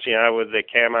hunters, with their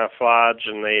camouflage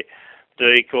and their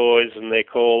decoys and their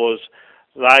callers,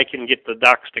 they can get the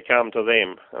ducks to come to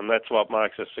them, and that's what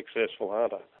makes a successful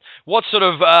hunter. What sort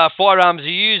of firearms are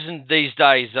you using these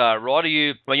days, Rod?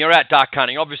 When you're out duck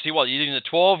hunting, obviously, are you using a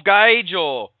 12 gauge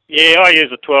or? Yeah, I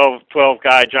use a 12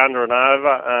 gauge under and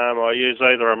over. I use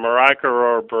either a Maroka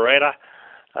or a Beretta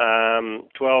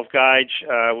 12 gauge.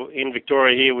 In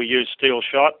Victoria here, we use steel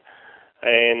shot,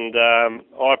 and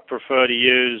I prefer to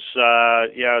use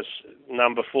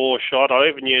number 4 shot. I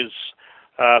even use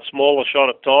smaller shot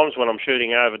at times when I'm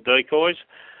shooting over decoys.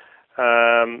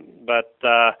 But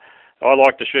I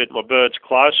like to shoot my birds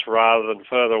close rather than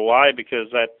further away because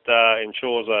that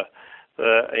ensures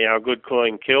a good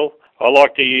clean kill. I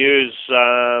like to use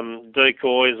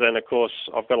decoys, and of course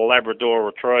I've got a Labrador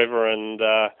Retriever, and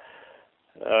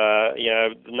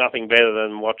nothing better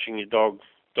than watching your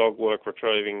dog work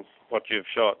retrieving what you've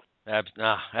shot.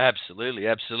 Absolutely.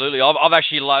 I've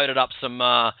actually loaded up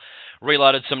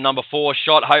reloaded some number 4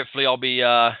 shot. Hopefully I'll be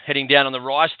heading down on the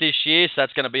rice this year, so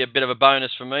that's going to be a bit of a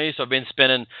bonus for me. So I've been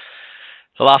spending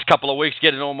the last couple of weeks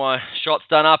getting all my shots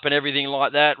done up and everything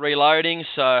like that, reloading.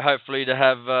 So hopefully to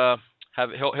have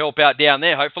help out down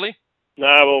there, hopefully.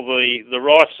 No, well, the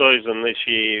rice season this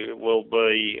year will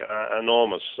be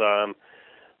enormous.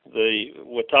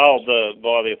 We're told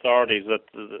by the authorities that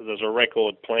there's a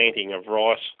record planting of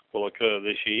rice will occur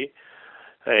this year,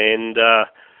 and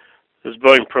there's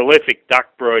been prolific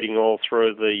duck breeding all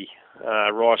through the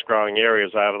rice growing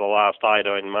areas over the last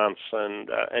 18 months,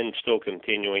 and still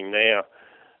continuing now.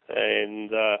 And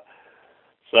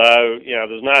so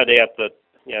there's no doubt that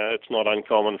it's not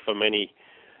uncommon for many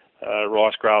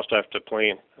rice growers to have to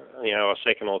plant a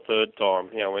second or third time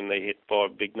when they're hit by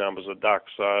big numbers of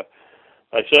ducks. So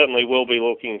they certainly will be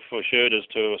looking for shooters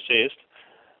to assist,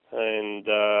 and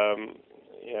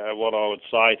what I would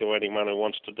say to anyone who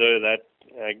wants to do that,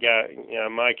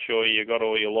 make sure you got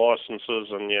all your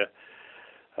licences and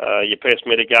your pest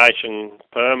mitigation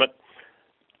permit,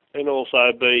 and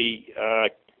also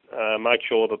make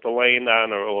sure that the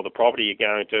landowner or the property you're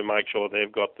going to, make sure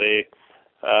they've got their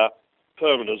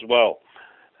permit as well.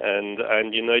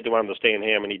 And you need to understand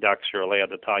how many ducks you're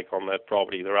allowed to take on that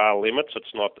property. There are limits.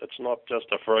 It's not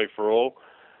just a free for all.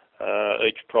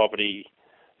 Each property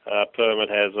permit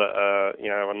has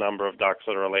a number of ducks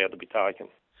that are allowed to be taken.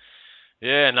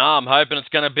 Yeah, no, I'm hoping it's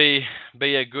going to be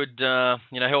a good,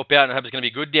 help out, and I hope it's going to be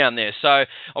good down there. So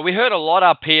we heard a lot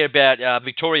up here about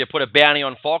Victoria put a bounty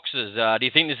on foxes. Do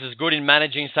you think this is good in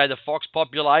managing, say, the fox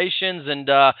populations, and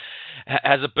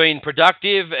has it been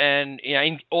productive, and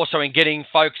also in getting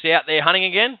folks out there hunting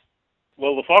again?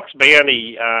 Well, the fox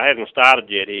bounty hasn't started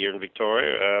yet here in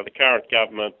Victoria. The current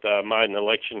government made an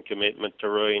election commitment to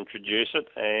reintroduce it,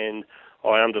 and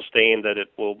I understand that it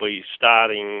will be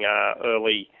starting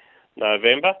early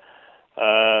November,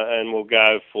 and will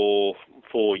go for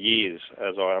 4 years,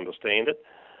 as I understand it.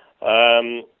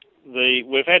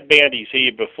 We've had bounties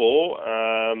here before,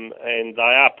 and they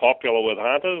are popular with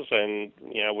hunters, and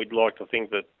we'd like to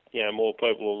think that more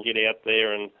people will get out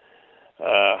there and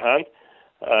hunt.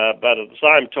 But at the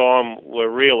same time, we're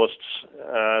realists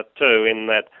too, in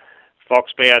that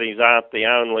fox bounties aren't the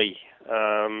only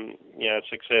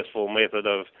successful method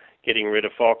of getting rid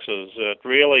of foxes.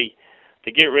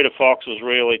 To get rid of foxes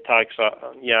really takes a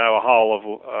whole of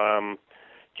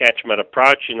catchment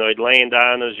approach. You need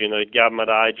landowners, you need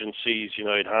government agencies, you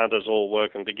need hunters all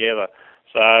working together.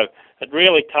 So it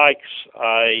really takes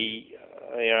a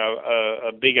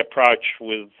big approach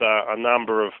with a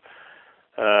number of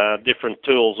different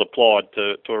tools applied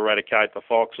to eradicate the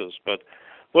foxes. But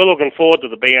we're looking forward to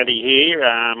the bounty here.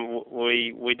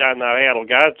 We don't know how it'll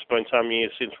go. It's been some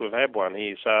years since we've had one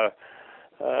here, so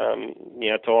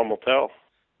time will tell.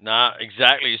 No,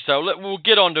 exactly. So we'll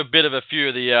get on to a bit of a few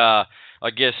of the,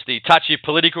 the touchy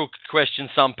political questions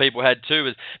some people had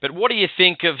too. But what do you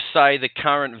think of, say, the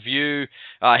current view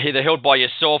either held by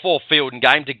yourself or Field and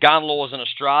Game to gun laws in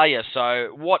Australia? So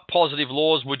what positive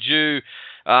laws would you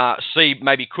see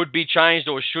maybe could be changed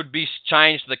or should be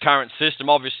changed to the current system?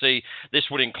 Obviously, this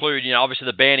would include, obviously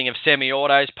the banning of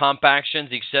semi-autos, pump actions,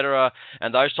 etc.,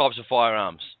 and those types of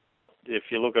firearms. If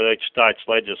you look at each state's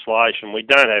legislation, we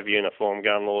don't have uniform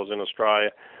gun laws in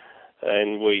Australia,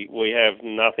 and we have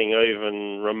nothing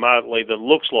even remotely that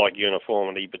looks like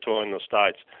uniformity between the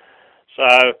states.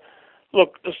 So,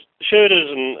 look, the shooters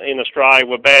in Australia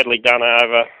were badly done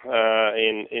over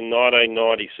in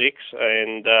 1996,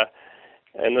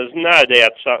 and there's no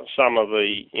doubt some of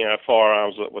the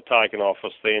firearms that were taken off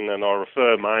us then, and I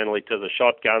refer mainly to the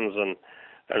shotguns and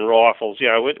rifles,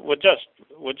 we're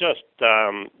just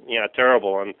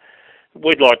terrible, and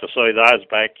we'd like to see those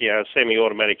back,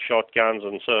 semi-automatic shotguns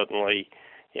and certainly,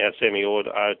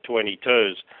 semi-auto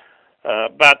 22s.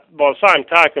 But by the same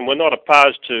token, we're not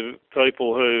opposed to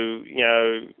people who,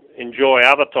 enjoy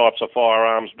other types of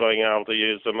firearms being able to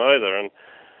use them either, and,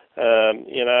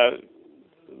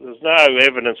 there's no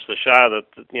evidence to show that,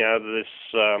 this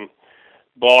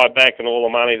buyback and all the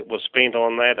money that was spent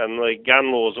on that and the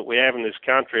gun laws that we have in this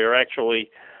country are actually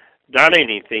done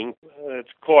anything.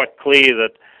 It's quite clear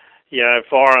that,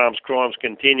 firearms crimes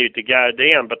continue to go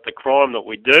down, but the crime that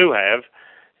we do have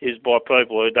is by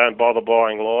people who don't bother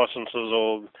buying licences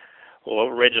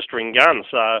or registering guns.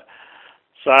 So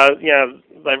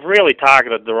they've really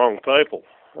targeted the wrong people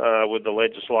with the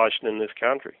legislation in this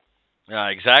country.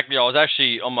 Exactly. I was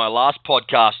actually, on my last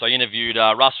podcast, I interviewed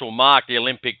Russell Mark, the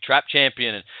Olympic trap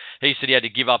champion, and he said he had to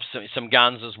give up some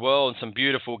guns as well, and some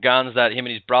beautiful guns that him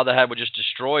and his brother had were just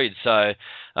destroyed. So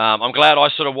I'm glad I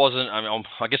sort of wasn't.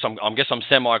 I guess I'm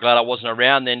semi-glad I wasn't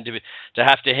around then to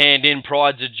have to hand in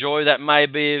prides of joy that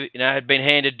maybe had been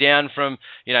handed down from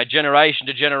generation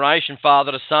to generation,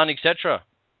 father to son, etc.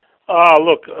 Oh,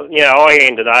 look, I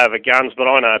handed over guns, but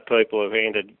I know people who've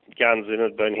handed guns in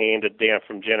have been handed down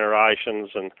from generations.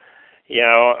 And,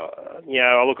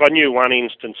 look, I knew one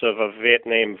instance of a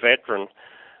Vietnam veteran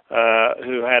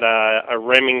who had a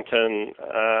Remington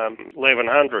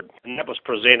 1100, and that was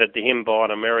presented to him by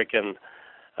an American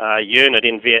unit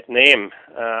in Vietnam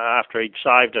after he'd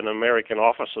saved an American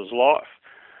officer's life.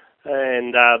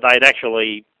 And they'd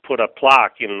actually put a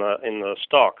plaque in the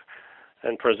stock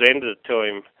and presented it to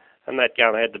him. And that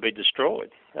gun had to be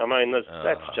destroyed. I mean, that's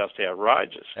just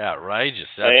outrageous. Outrageous,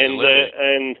 absolutely.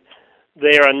 And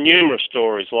there are numerous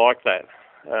stories like that.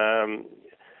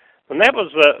 And that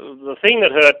was the thing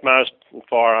that hurt most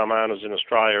firearm owners in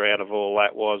Australia out of all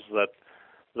that, was that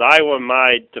they were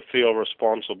made to feel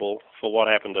responsible for what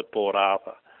happened at Port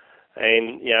Arthur.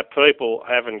 And, people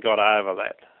haven't got over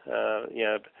that.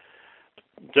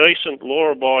 Decent,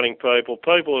 law-abiding people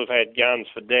who've had guns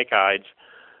for decades,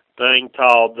 being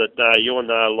told that you're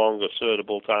no longer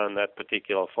suitable to own that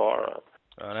particular firearm.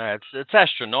 I know, it's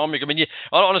astronomical. I mean,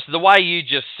 honestly, the way you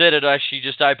just said it actually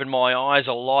just opened my eyes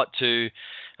a lot to,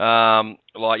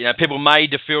 people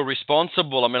made to feel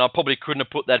responsible. I mean, I probably couldn't have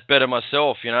put that better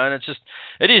myself, and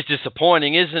it is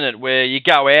disappointing, isn't it, where you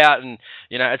go out and,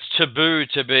 it's taboo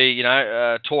to be,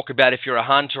 talk about if you're a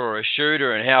hunter or a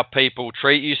shooter and how people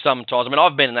treat you sometimes. I mean,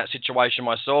 I've been in that situation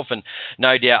myself, and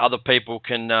no doubt other people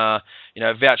can,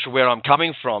 vouch for where I'm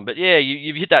coming from. But yeah,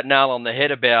 you've hit that nail on the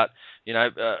head about,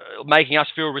 making us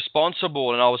feel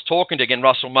responsible. And I was talking to, again,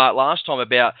 Russell Mark last time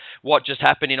about what just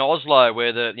happened in Oslo,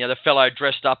 where the fellow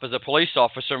dressed up as a police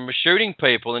officer and was shooting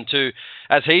people. And to,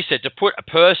 as he said, to put a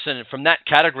person from that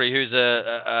category who's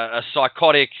a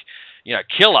psychotic,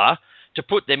 killer, to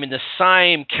put them in the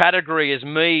same category as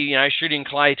me, shooting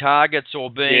clay targets or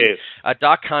being a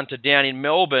duck hunter down in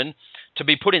Melbourne, to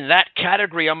be put in that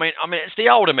category, I mean, it's the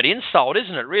ultimate insult,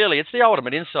 isn't it? Really, it's the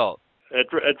ultimate insult. It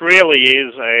really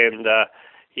is, and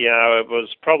it was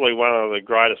probably one of the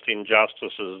greatest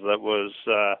injustices that was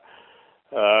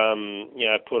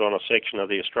put on a section of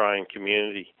the Australian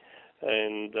community,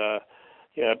 and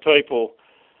people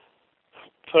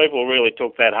really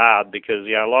took that hard, because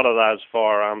a lot of those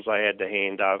firearms they had to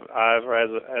hand over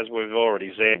as we've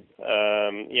already said.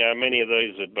 Many of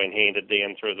these had been handed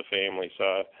down through the family,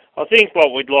 so I think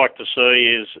what we'd like to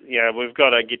see is, we've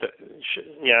got to get,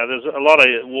 there's a lot of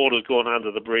water's gone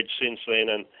under the bridge since then,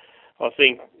 and I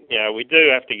think, we do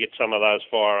have to get some of those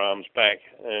firearms back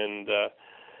and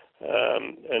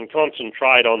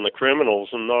concentrate on the criminals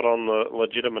and not on the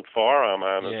legitimate firearm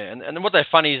owners. Yeah, and what they're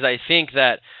funny is they think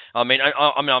that, I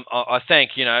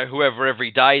thank, whoever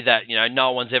every day that,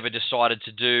 no one's ever decided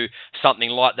to do something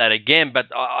like that again, but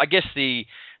I guess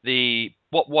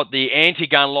what the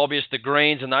anti-gun lobbyists, the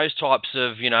Greens and those types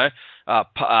of,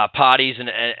 parties and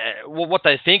what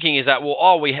they're thinking is that,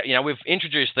 we've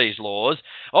introduced these laws.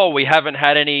 We haven't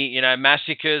had any,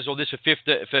 massacres or this for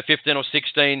 15 or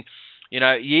 16,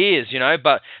 years,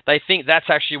 but they think that's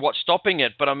actually what's stopping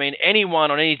it. But I mean,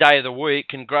 anyone on any day of the week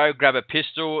can grab a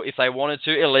pistol if they wanted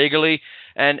to illegally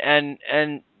and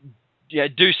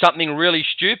do something really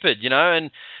stupid,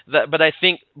 but they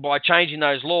think by changing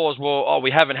those laws,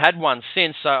 we haven't had one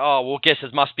since, so, guess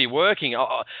it must be working.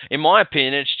 In my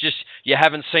opinion, it's just you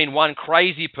haven't seen one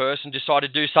crazy person decide to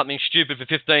do something stupid for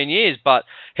 15 years, but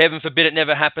heaven forbid it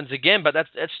never happens again. But that's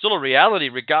still a reality,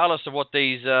 regardless of what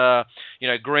these,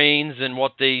 Greens and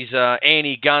what these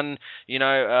anti-gun,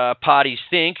 parties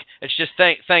think. It's just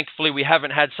thankfully we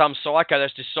haven't had some psycho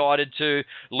that's decided to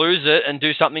lose it and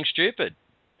do something stupid.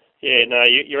 Yeah, no,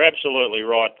 you're absolutely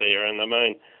right there, and I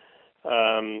mean,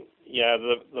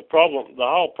 the problem, the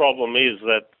whole problem is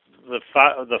that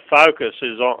the focus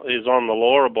is on the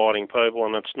law-abiding people,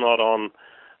 and it's not on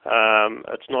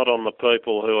the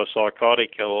people who are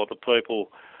psychotic or the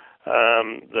people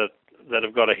that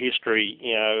have got a history,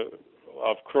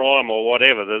 of crime or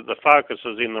whatever. The focus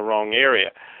is in the wrong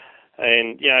area,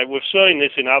 and we've seen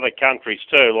this in other countries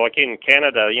too, like in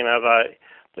Canada.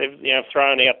 They've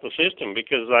thrown out the system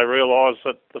because they realise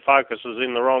that the focus is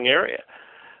in the wrong area.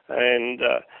 And,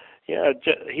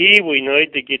 Here we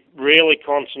need to get really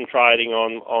concentrating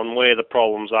on where the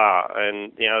problems are,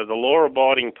 and the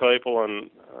law-abiding people and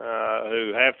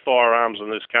who have firearms in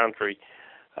this country.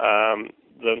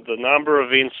 The number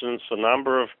of incidents, the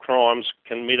number of crimes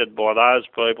committed by those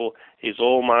people is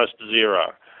almost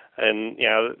zero, and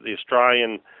the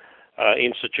Australian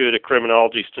Institute of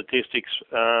Criminology Statistics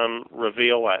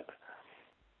reveal that.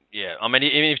 Yeah, I mean,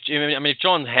 if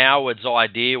John Howard's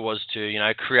idea was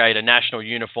to, create a national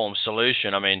uniform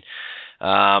solution,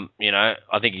 I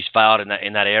think he's failed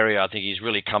in that area. I think he's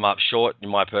really come up short, in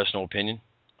my personal opinion.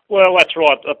 Well, that's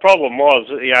right. The problem was,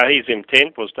 his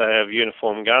intent was to have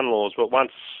uniform gun laws, but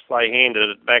once they handed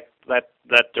it back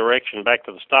that direction back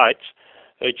to the states,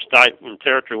 each state and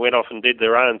territory went off and did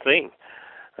their own thing,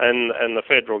 and the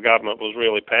federal government was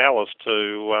really powerless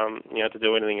to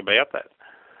do anything about that.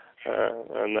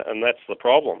 And that's the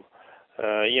problem.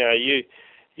 You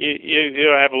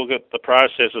have a look at the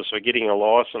processes for getting a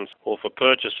license, or for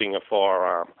purchasing a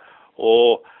firearm,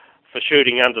 or for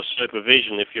shooting under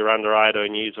supervision if you're under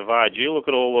 18 years of age. You look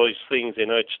at all these things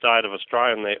in each state of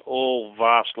Australia, and they're all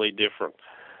vastly different.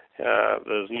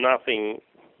 There's nothing,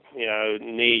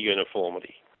 near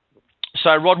uniformity.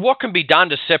 So, Rod, what can be done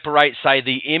to separate, say,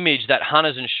 the image that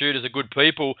hunters and shooters are good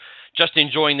people just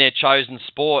enjoying their chosen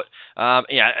sport,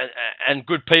 and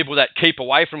good people that keep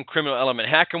away from criminal element?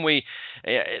 How can we?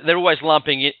 They're always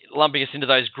lumping us into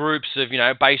those groups of,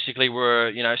 basically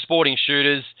we're, sporting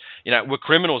shooters, we're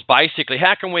criminals basically.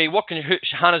 What can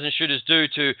hunters and shooters do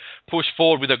to push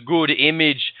forward with a good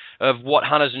image of what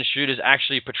hunters and shooters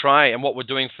actually portray and what we're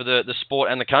doing for the sport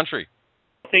and the country?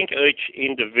 I think each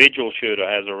individual shooter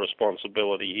has a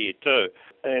responsibility here too,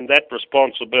 and that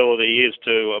responsibility is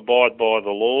to abide by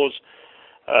the laws,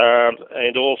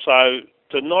 and also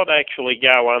to not actually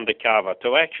go undercover,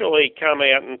 to actually come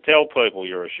out and tell people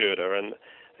you're a shooter, and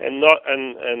as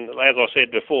I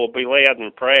said before, be loud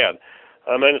and proud.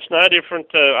 I mean, it's no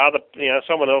different to other,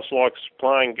 someone else likes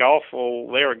playing golf,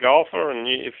 or they're a golfer, and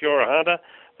if you're a hunter,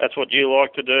 that's what you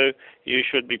like to do. You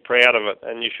should be proud of it,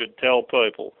 and you should tell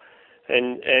people.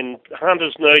 And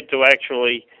hunters need to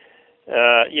actually,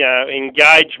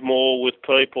 engage more with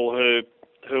people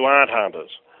who aren't hunters.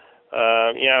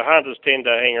 Hunters tend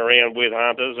to hang around with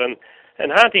hunters,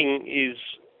 and hunting is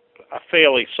a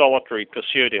fairly solitary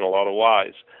pursuit in a lot of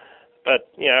ways. But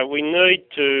we need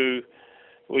to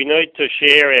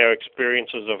share our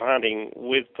experiences of hunting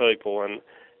with people, and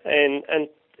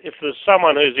if there's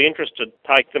someone who's interested,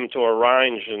 take them to a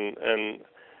range and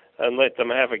let them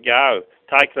have a go.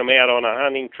 Take them out on a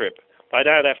hunting trip. They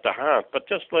don't have to hunt, but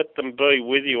just let them be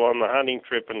with you on the hunting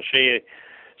trip and share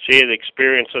the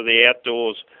experience of the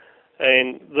outdoors.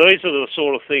 And these are the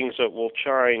sort of things that will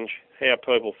change how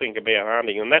people think about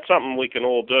hunting, and that's something we can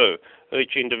all do.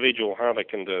 Each individual hunter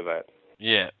can do that.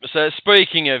 Yeah. So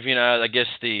speaking of, I guess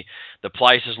the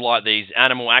places like these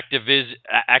animal activism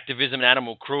and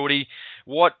animal cruelty,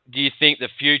 what do you think the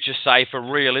future say for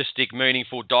realistic,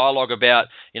 meaningful dialogue about,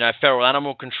 feral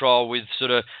animal control with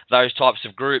sort of those types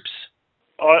of groups?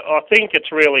 I think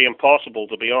it's really impossible,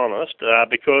 to be honest,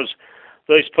 because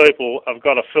these people have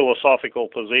got a philosophical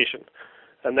position,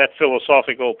 and that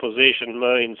philosophical position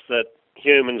means that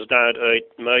humans don't eat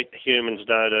meat, humans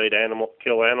don't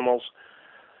kill animals.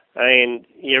 And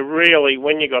you really,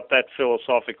 when you got that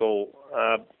philosophical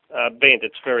bent,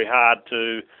 it's very hard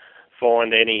to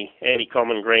find any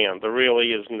common ground. There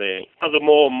really isn't any. The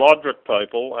more moderate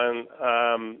people,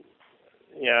 and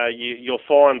you'll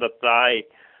find that they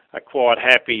are quite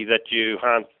happy that you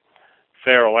hunt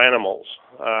feral animals.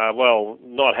 Well,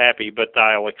 not happy, but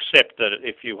they'll accept it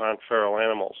if you hunt feral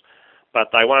animals. But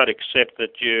they won't accept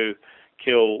that you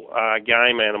kill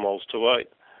game animals to eat.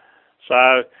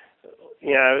 So,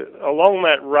 along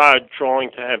that road, trying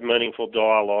to have meaningful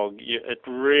dialogue, you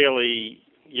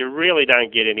really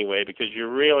don't get anywhere, because you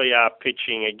really are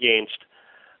pitching against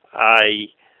a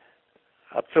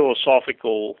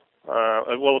philosophical,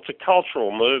 it's a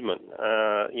cultural movement.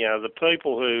 The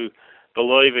people who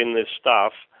believe in this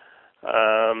stuff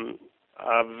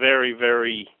are very,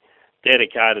 very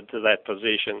dedicated to that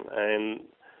position, and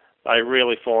they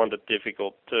really find it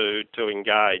difficult to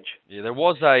engage. Yeah, there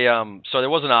was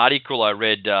an article I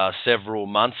read several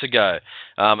months ago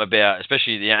about,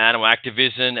 especially the animal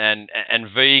activism and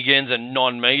vegans and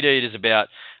non-meat eaters. About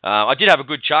I did have a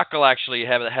good chuckle actually,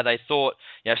 how they thought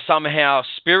somehow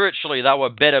spiritually they were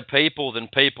better people than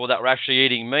people that were actually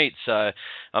eating meat. So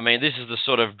this is the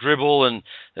sort of dribble, and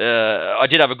I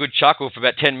did have a good chuckle for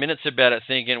about 10 minutes about it,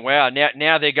 thinking, wow,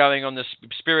 now they're going on the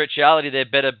spirituality. They're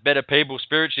better people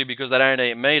spiritually because they don't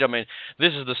eat meat.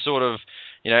 This is the sort of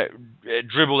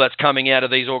dribble that's coming out of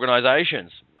these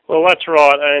organisations. Well, that's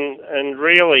right, and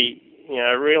really,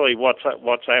 really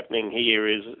what's happening here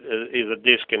is a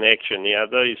disconnection.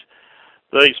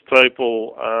 These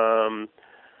people, have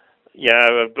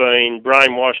been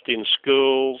brainwashed in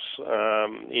schools,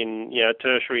 in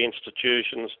tertiary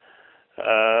institutions,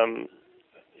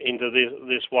 into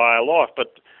this way of life.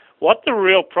 But what the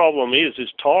real problem is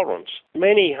tolerance.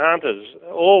 Many hunters,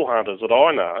 all hunters that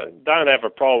I know, don't have a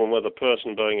problem with a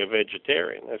person being a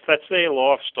vegetarian. If that's their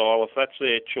lifestyle, if that's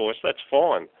their choice, that's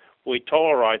fine. We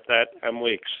tolerate that and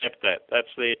we accept that.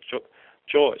 That's their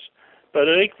choice. But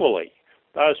equally,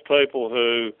 those people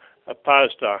who are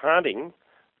opposed to hunting,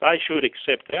 they should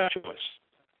accept our choice.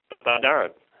 But they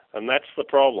don't, and that's the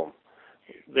problem.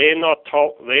 They're not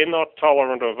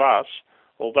tolerant of us,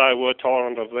 although we're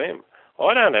tolerant of them.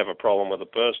 I don't have a problem with a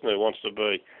person who wants to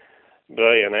be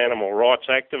an animal rights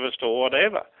activist or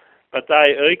whatever, but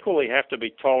they equally have to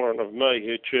be tolerant of me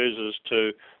who chooses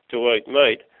to eat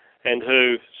meat and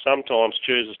who sometimes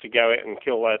chooses to go out and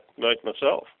kill that meat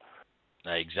myself.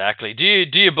 Exactly. Do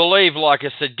you believe, like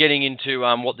I said, getting into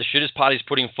what the Shooters Party is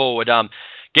putting forward,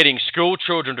 getting school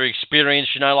children to experience,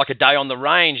 like a day on the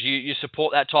range, you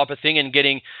support that type of thing, and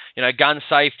getting, gun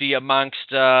safety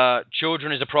amongst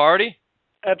children is a priority?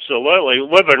 Absolutely.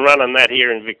 We've been running that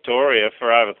here in Victoria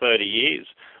for over 30 years.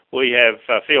 We have,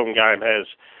 Field and Game has,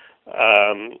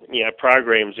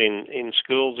 programs in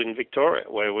schools in Victoria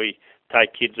where we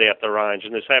take kids out the range,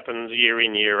 and this happens year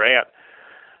in, year out.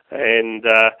 And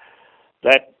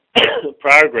that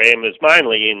program is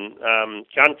mainly in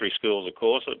country schools, of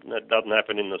course. It doesn't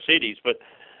happen in the cities, but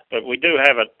we do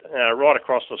have it right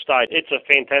across the state. It's a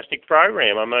fantastic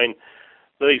program. I mean,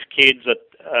 these kids are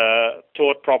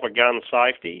taught proper gun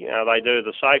safety. They do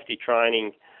the safety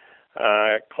training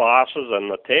classes and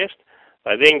the test.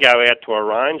 They then go out to a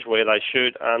range where they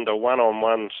shoot under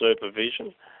one-on-one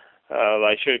supervision.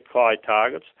 They shoot clay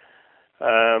targets.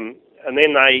 And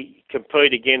then they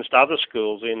compete against other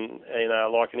schools in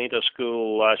like an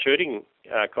inter-school shooting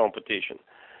competition.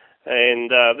 And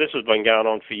this has been going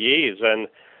on for years. And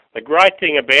the great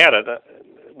thing about it,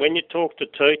 when you talk to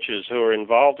teachers who are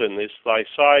involved in this, they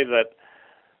say that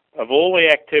of all the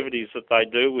activities that they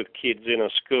do with kids in a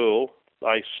school,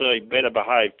 they see better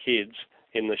behaved kids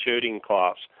in the shooting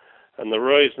class. And the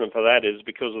reason for that is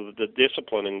because of the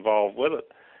discipline involved with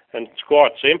it. And it's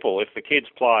quite simple. If the kids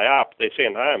play up, they're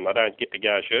sent home. They don't get to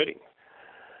go shooting.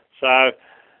 So,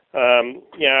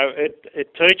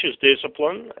 it teaches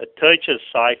discipline, it teaches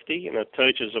safety, and it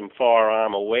teaches them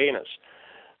firearm awareness.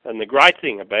 And the great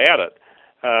thing about it,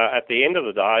 at the end of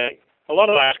the day, a lot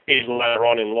of those kids later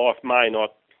on in life may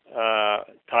not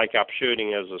take up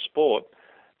shooting as a sport.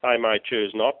 They may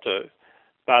choose not to,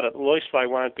 but at least they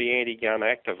won't be anti-gun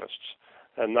activists.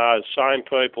 And those same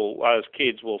people, those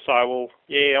kids will say, well,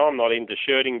 yeah, I'm not into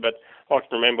shooting, but I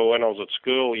can remember when I was at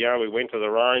school, we went to the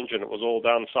range and it was all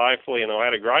done safely and I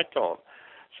had a great time.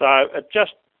 So it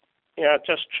just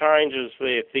changes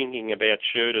their thinking about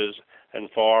shooters and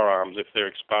firearms if they're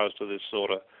exposed to this sort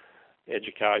of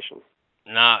education.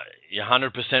 No, you're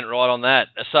 100% right on that.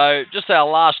 So just our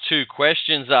last two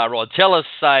questions, Rod. Tell us,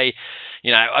 say,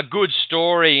 a good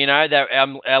story, that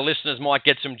our listeners might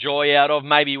get some joy out of,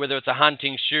 maybe whether it's a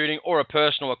hunting, shooting, or a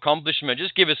personal accomplishment.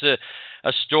 Just give us a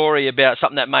story about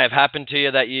something that may have happened to you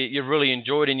that you really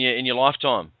enjoyed in your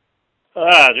lifetime.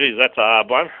 Geez, that's a hard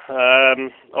one.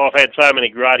 I've had so many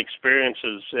great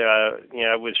experiences,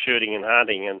 with shooting and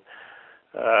hunting, and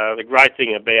the great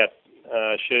thing about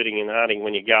shooting and hunting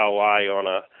when you go away on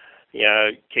a,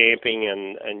 camping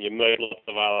and you meet lots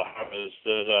of other hunters,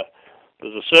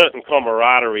 there's a certain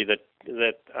camaraderie that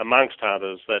amongst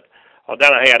hunters that I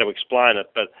don't know how to explain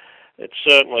it, but it's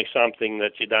certainly something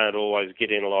that you don't always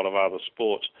get in a lot of other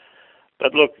sports.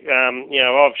 But look,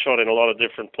 I've shot in a lot of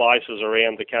different places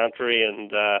around the country,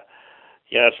 and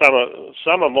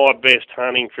some of my best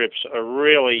hunting trips are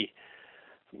really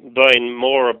been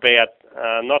more about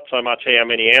not so much how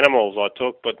many animals I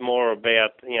took, but more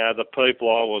about the people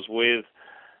I was with,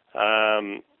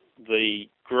 the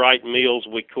great meals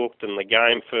we cooked and the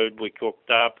game food we cooked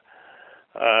up,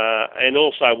 and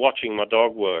also watching my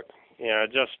dog work.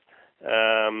 To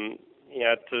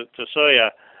see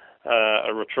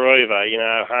a retriever,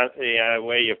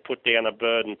 where you've put down a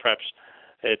bird and perhaps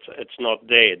it's not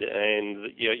dead, and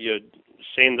you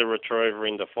send the retriever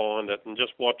in to find it, and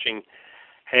just watching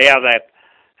how that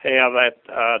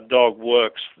dog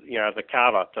works, the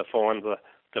cover to find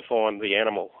the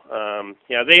animal.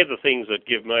 They're the things that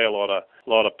give me a lot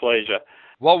of pleasure.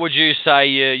 What would you say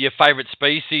your favourite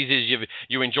species is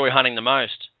you enjoy hunting the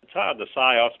most? It's hard to say.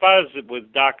 I suppose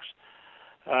with ducks,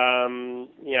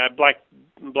 Black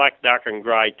duck and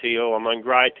grey teal. I mean,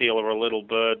 grey teal are a little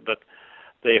bird, but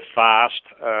they're fast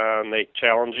and they're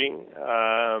challenging.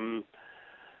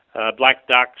 Black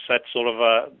ducks, that's sort of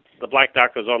the black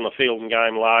duck is on the Field and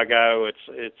Game logo.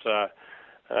 It's a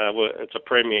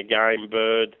premier game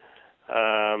bird.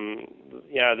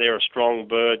 They're a strong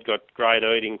bird, got great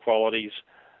eating qualities.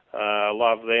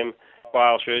 Love them.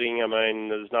 Quail shooting, I mean,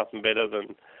 there's nothing better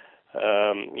than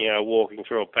walking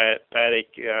through a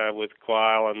paddock with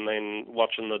quail and then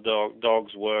watching the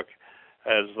dogs work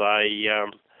as they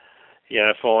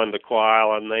find the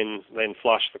quail and then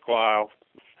flush the quail.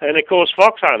 And of course,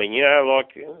 fox hunting,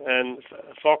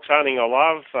 fox hunting I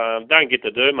love. Don't get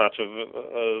to do much of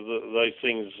these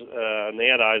things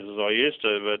nowadays as I used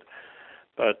to,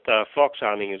 but fox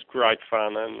hunting is great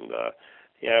fun, and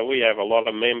we have a lot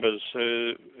of members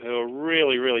who are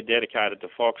really, really dedicated to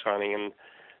fox hunting,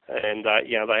 and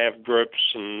they have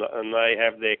groups and they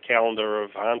have their calendar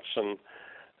of hunts, and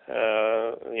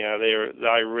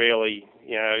they really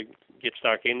get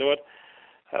stuck into it.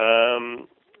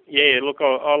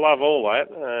 I love all that,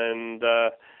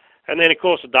 and then of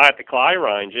course the day at the clay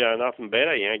range, nothing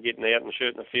better, getting out and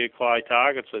shooting a few clay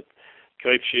targets. It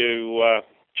keeps you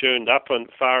tuned up as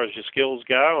far as your skills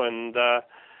go, and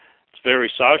it's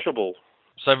very sociable.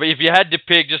 So if you had to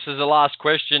pick, just as a last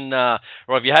question, or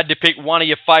if you had to pick one of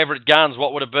your favourite guns,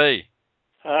 what would it be?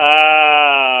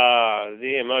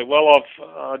 Well,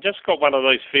 I've just got one of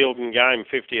these Field and Game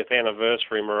 50th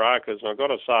anniversary Maracas, and I've got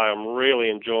to say I'm really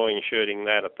enjoying shooting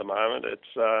that at the moment.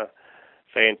 It's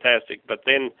fantastic. But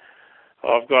then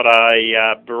I've got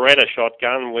a Beretta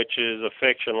shotgun, which is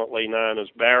affectionately known as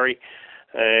Barry,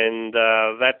 and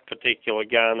that particular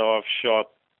gun I've shot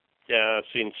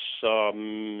since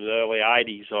the early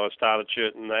 80s. I started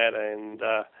shooting that,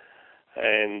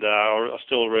 and I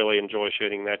still really enjoy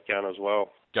shooting that gun as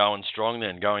well. Going strong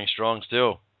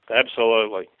still.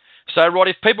 Absolutely. So, Rod,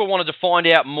 if people wanted to find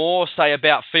out more, say,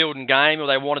 about Field and Game, or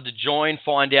they wanted to join,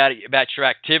 find out about your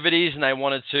activities, and they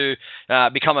wanted to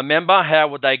become a member, how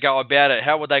would they go about it?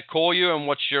 How would they call you, and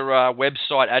what's your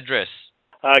website address?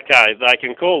 Okay, they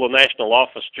can call the national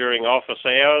office during office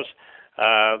hours.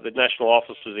 The national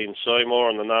office is in Seymour,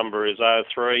 and the number is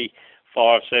 03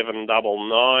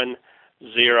 5799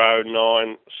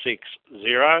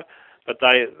 0960. But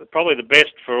probably the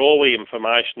best for all the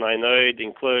information they need,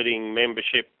 including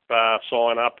membership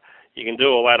sign up. You can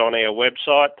do all that on our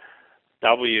website,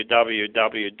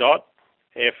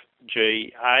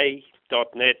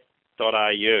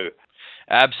 www.fga.net.au.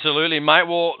 Absolutely, mate.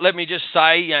 Well, let me just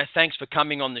say, thanks for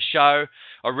coming on the show.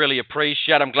 I really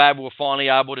appreciate it. I'm glad we were finally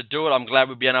able to do it. I'm glad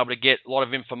we've been able to get a lot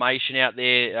of information out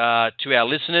there to our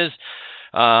listeners.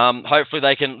 Hopefully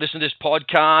they can listen to this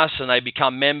podcast and they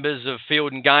become members of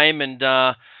Field and Game, and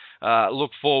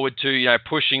look forward to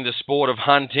pushing the sport of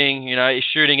hunting,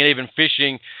 shooting and even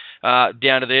fishing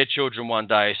down to their children one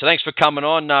day. So thanks for coming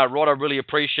on, Rod. I really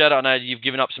appreciate it. I know you've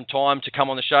given up some time to come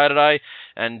on the show today,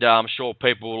 and I'm sure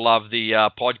people will love the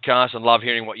podcast and love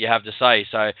hearing what you have to say.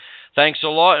 So thanks a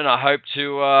lot, and I hope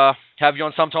to have you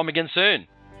on sometime again soon.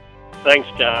 Thanks,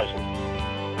 Jason.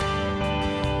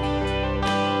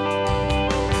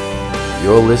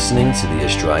 You're listening to the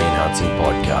Australian Hunting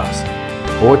Podcast,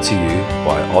 brought to you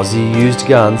by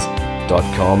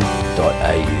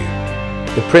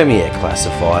AussieUsedGuns.com.au, the premier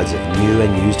classifieds of new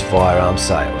and used firearm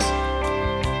sales.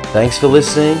 Thanks for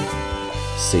listening.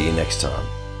 See you next time.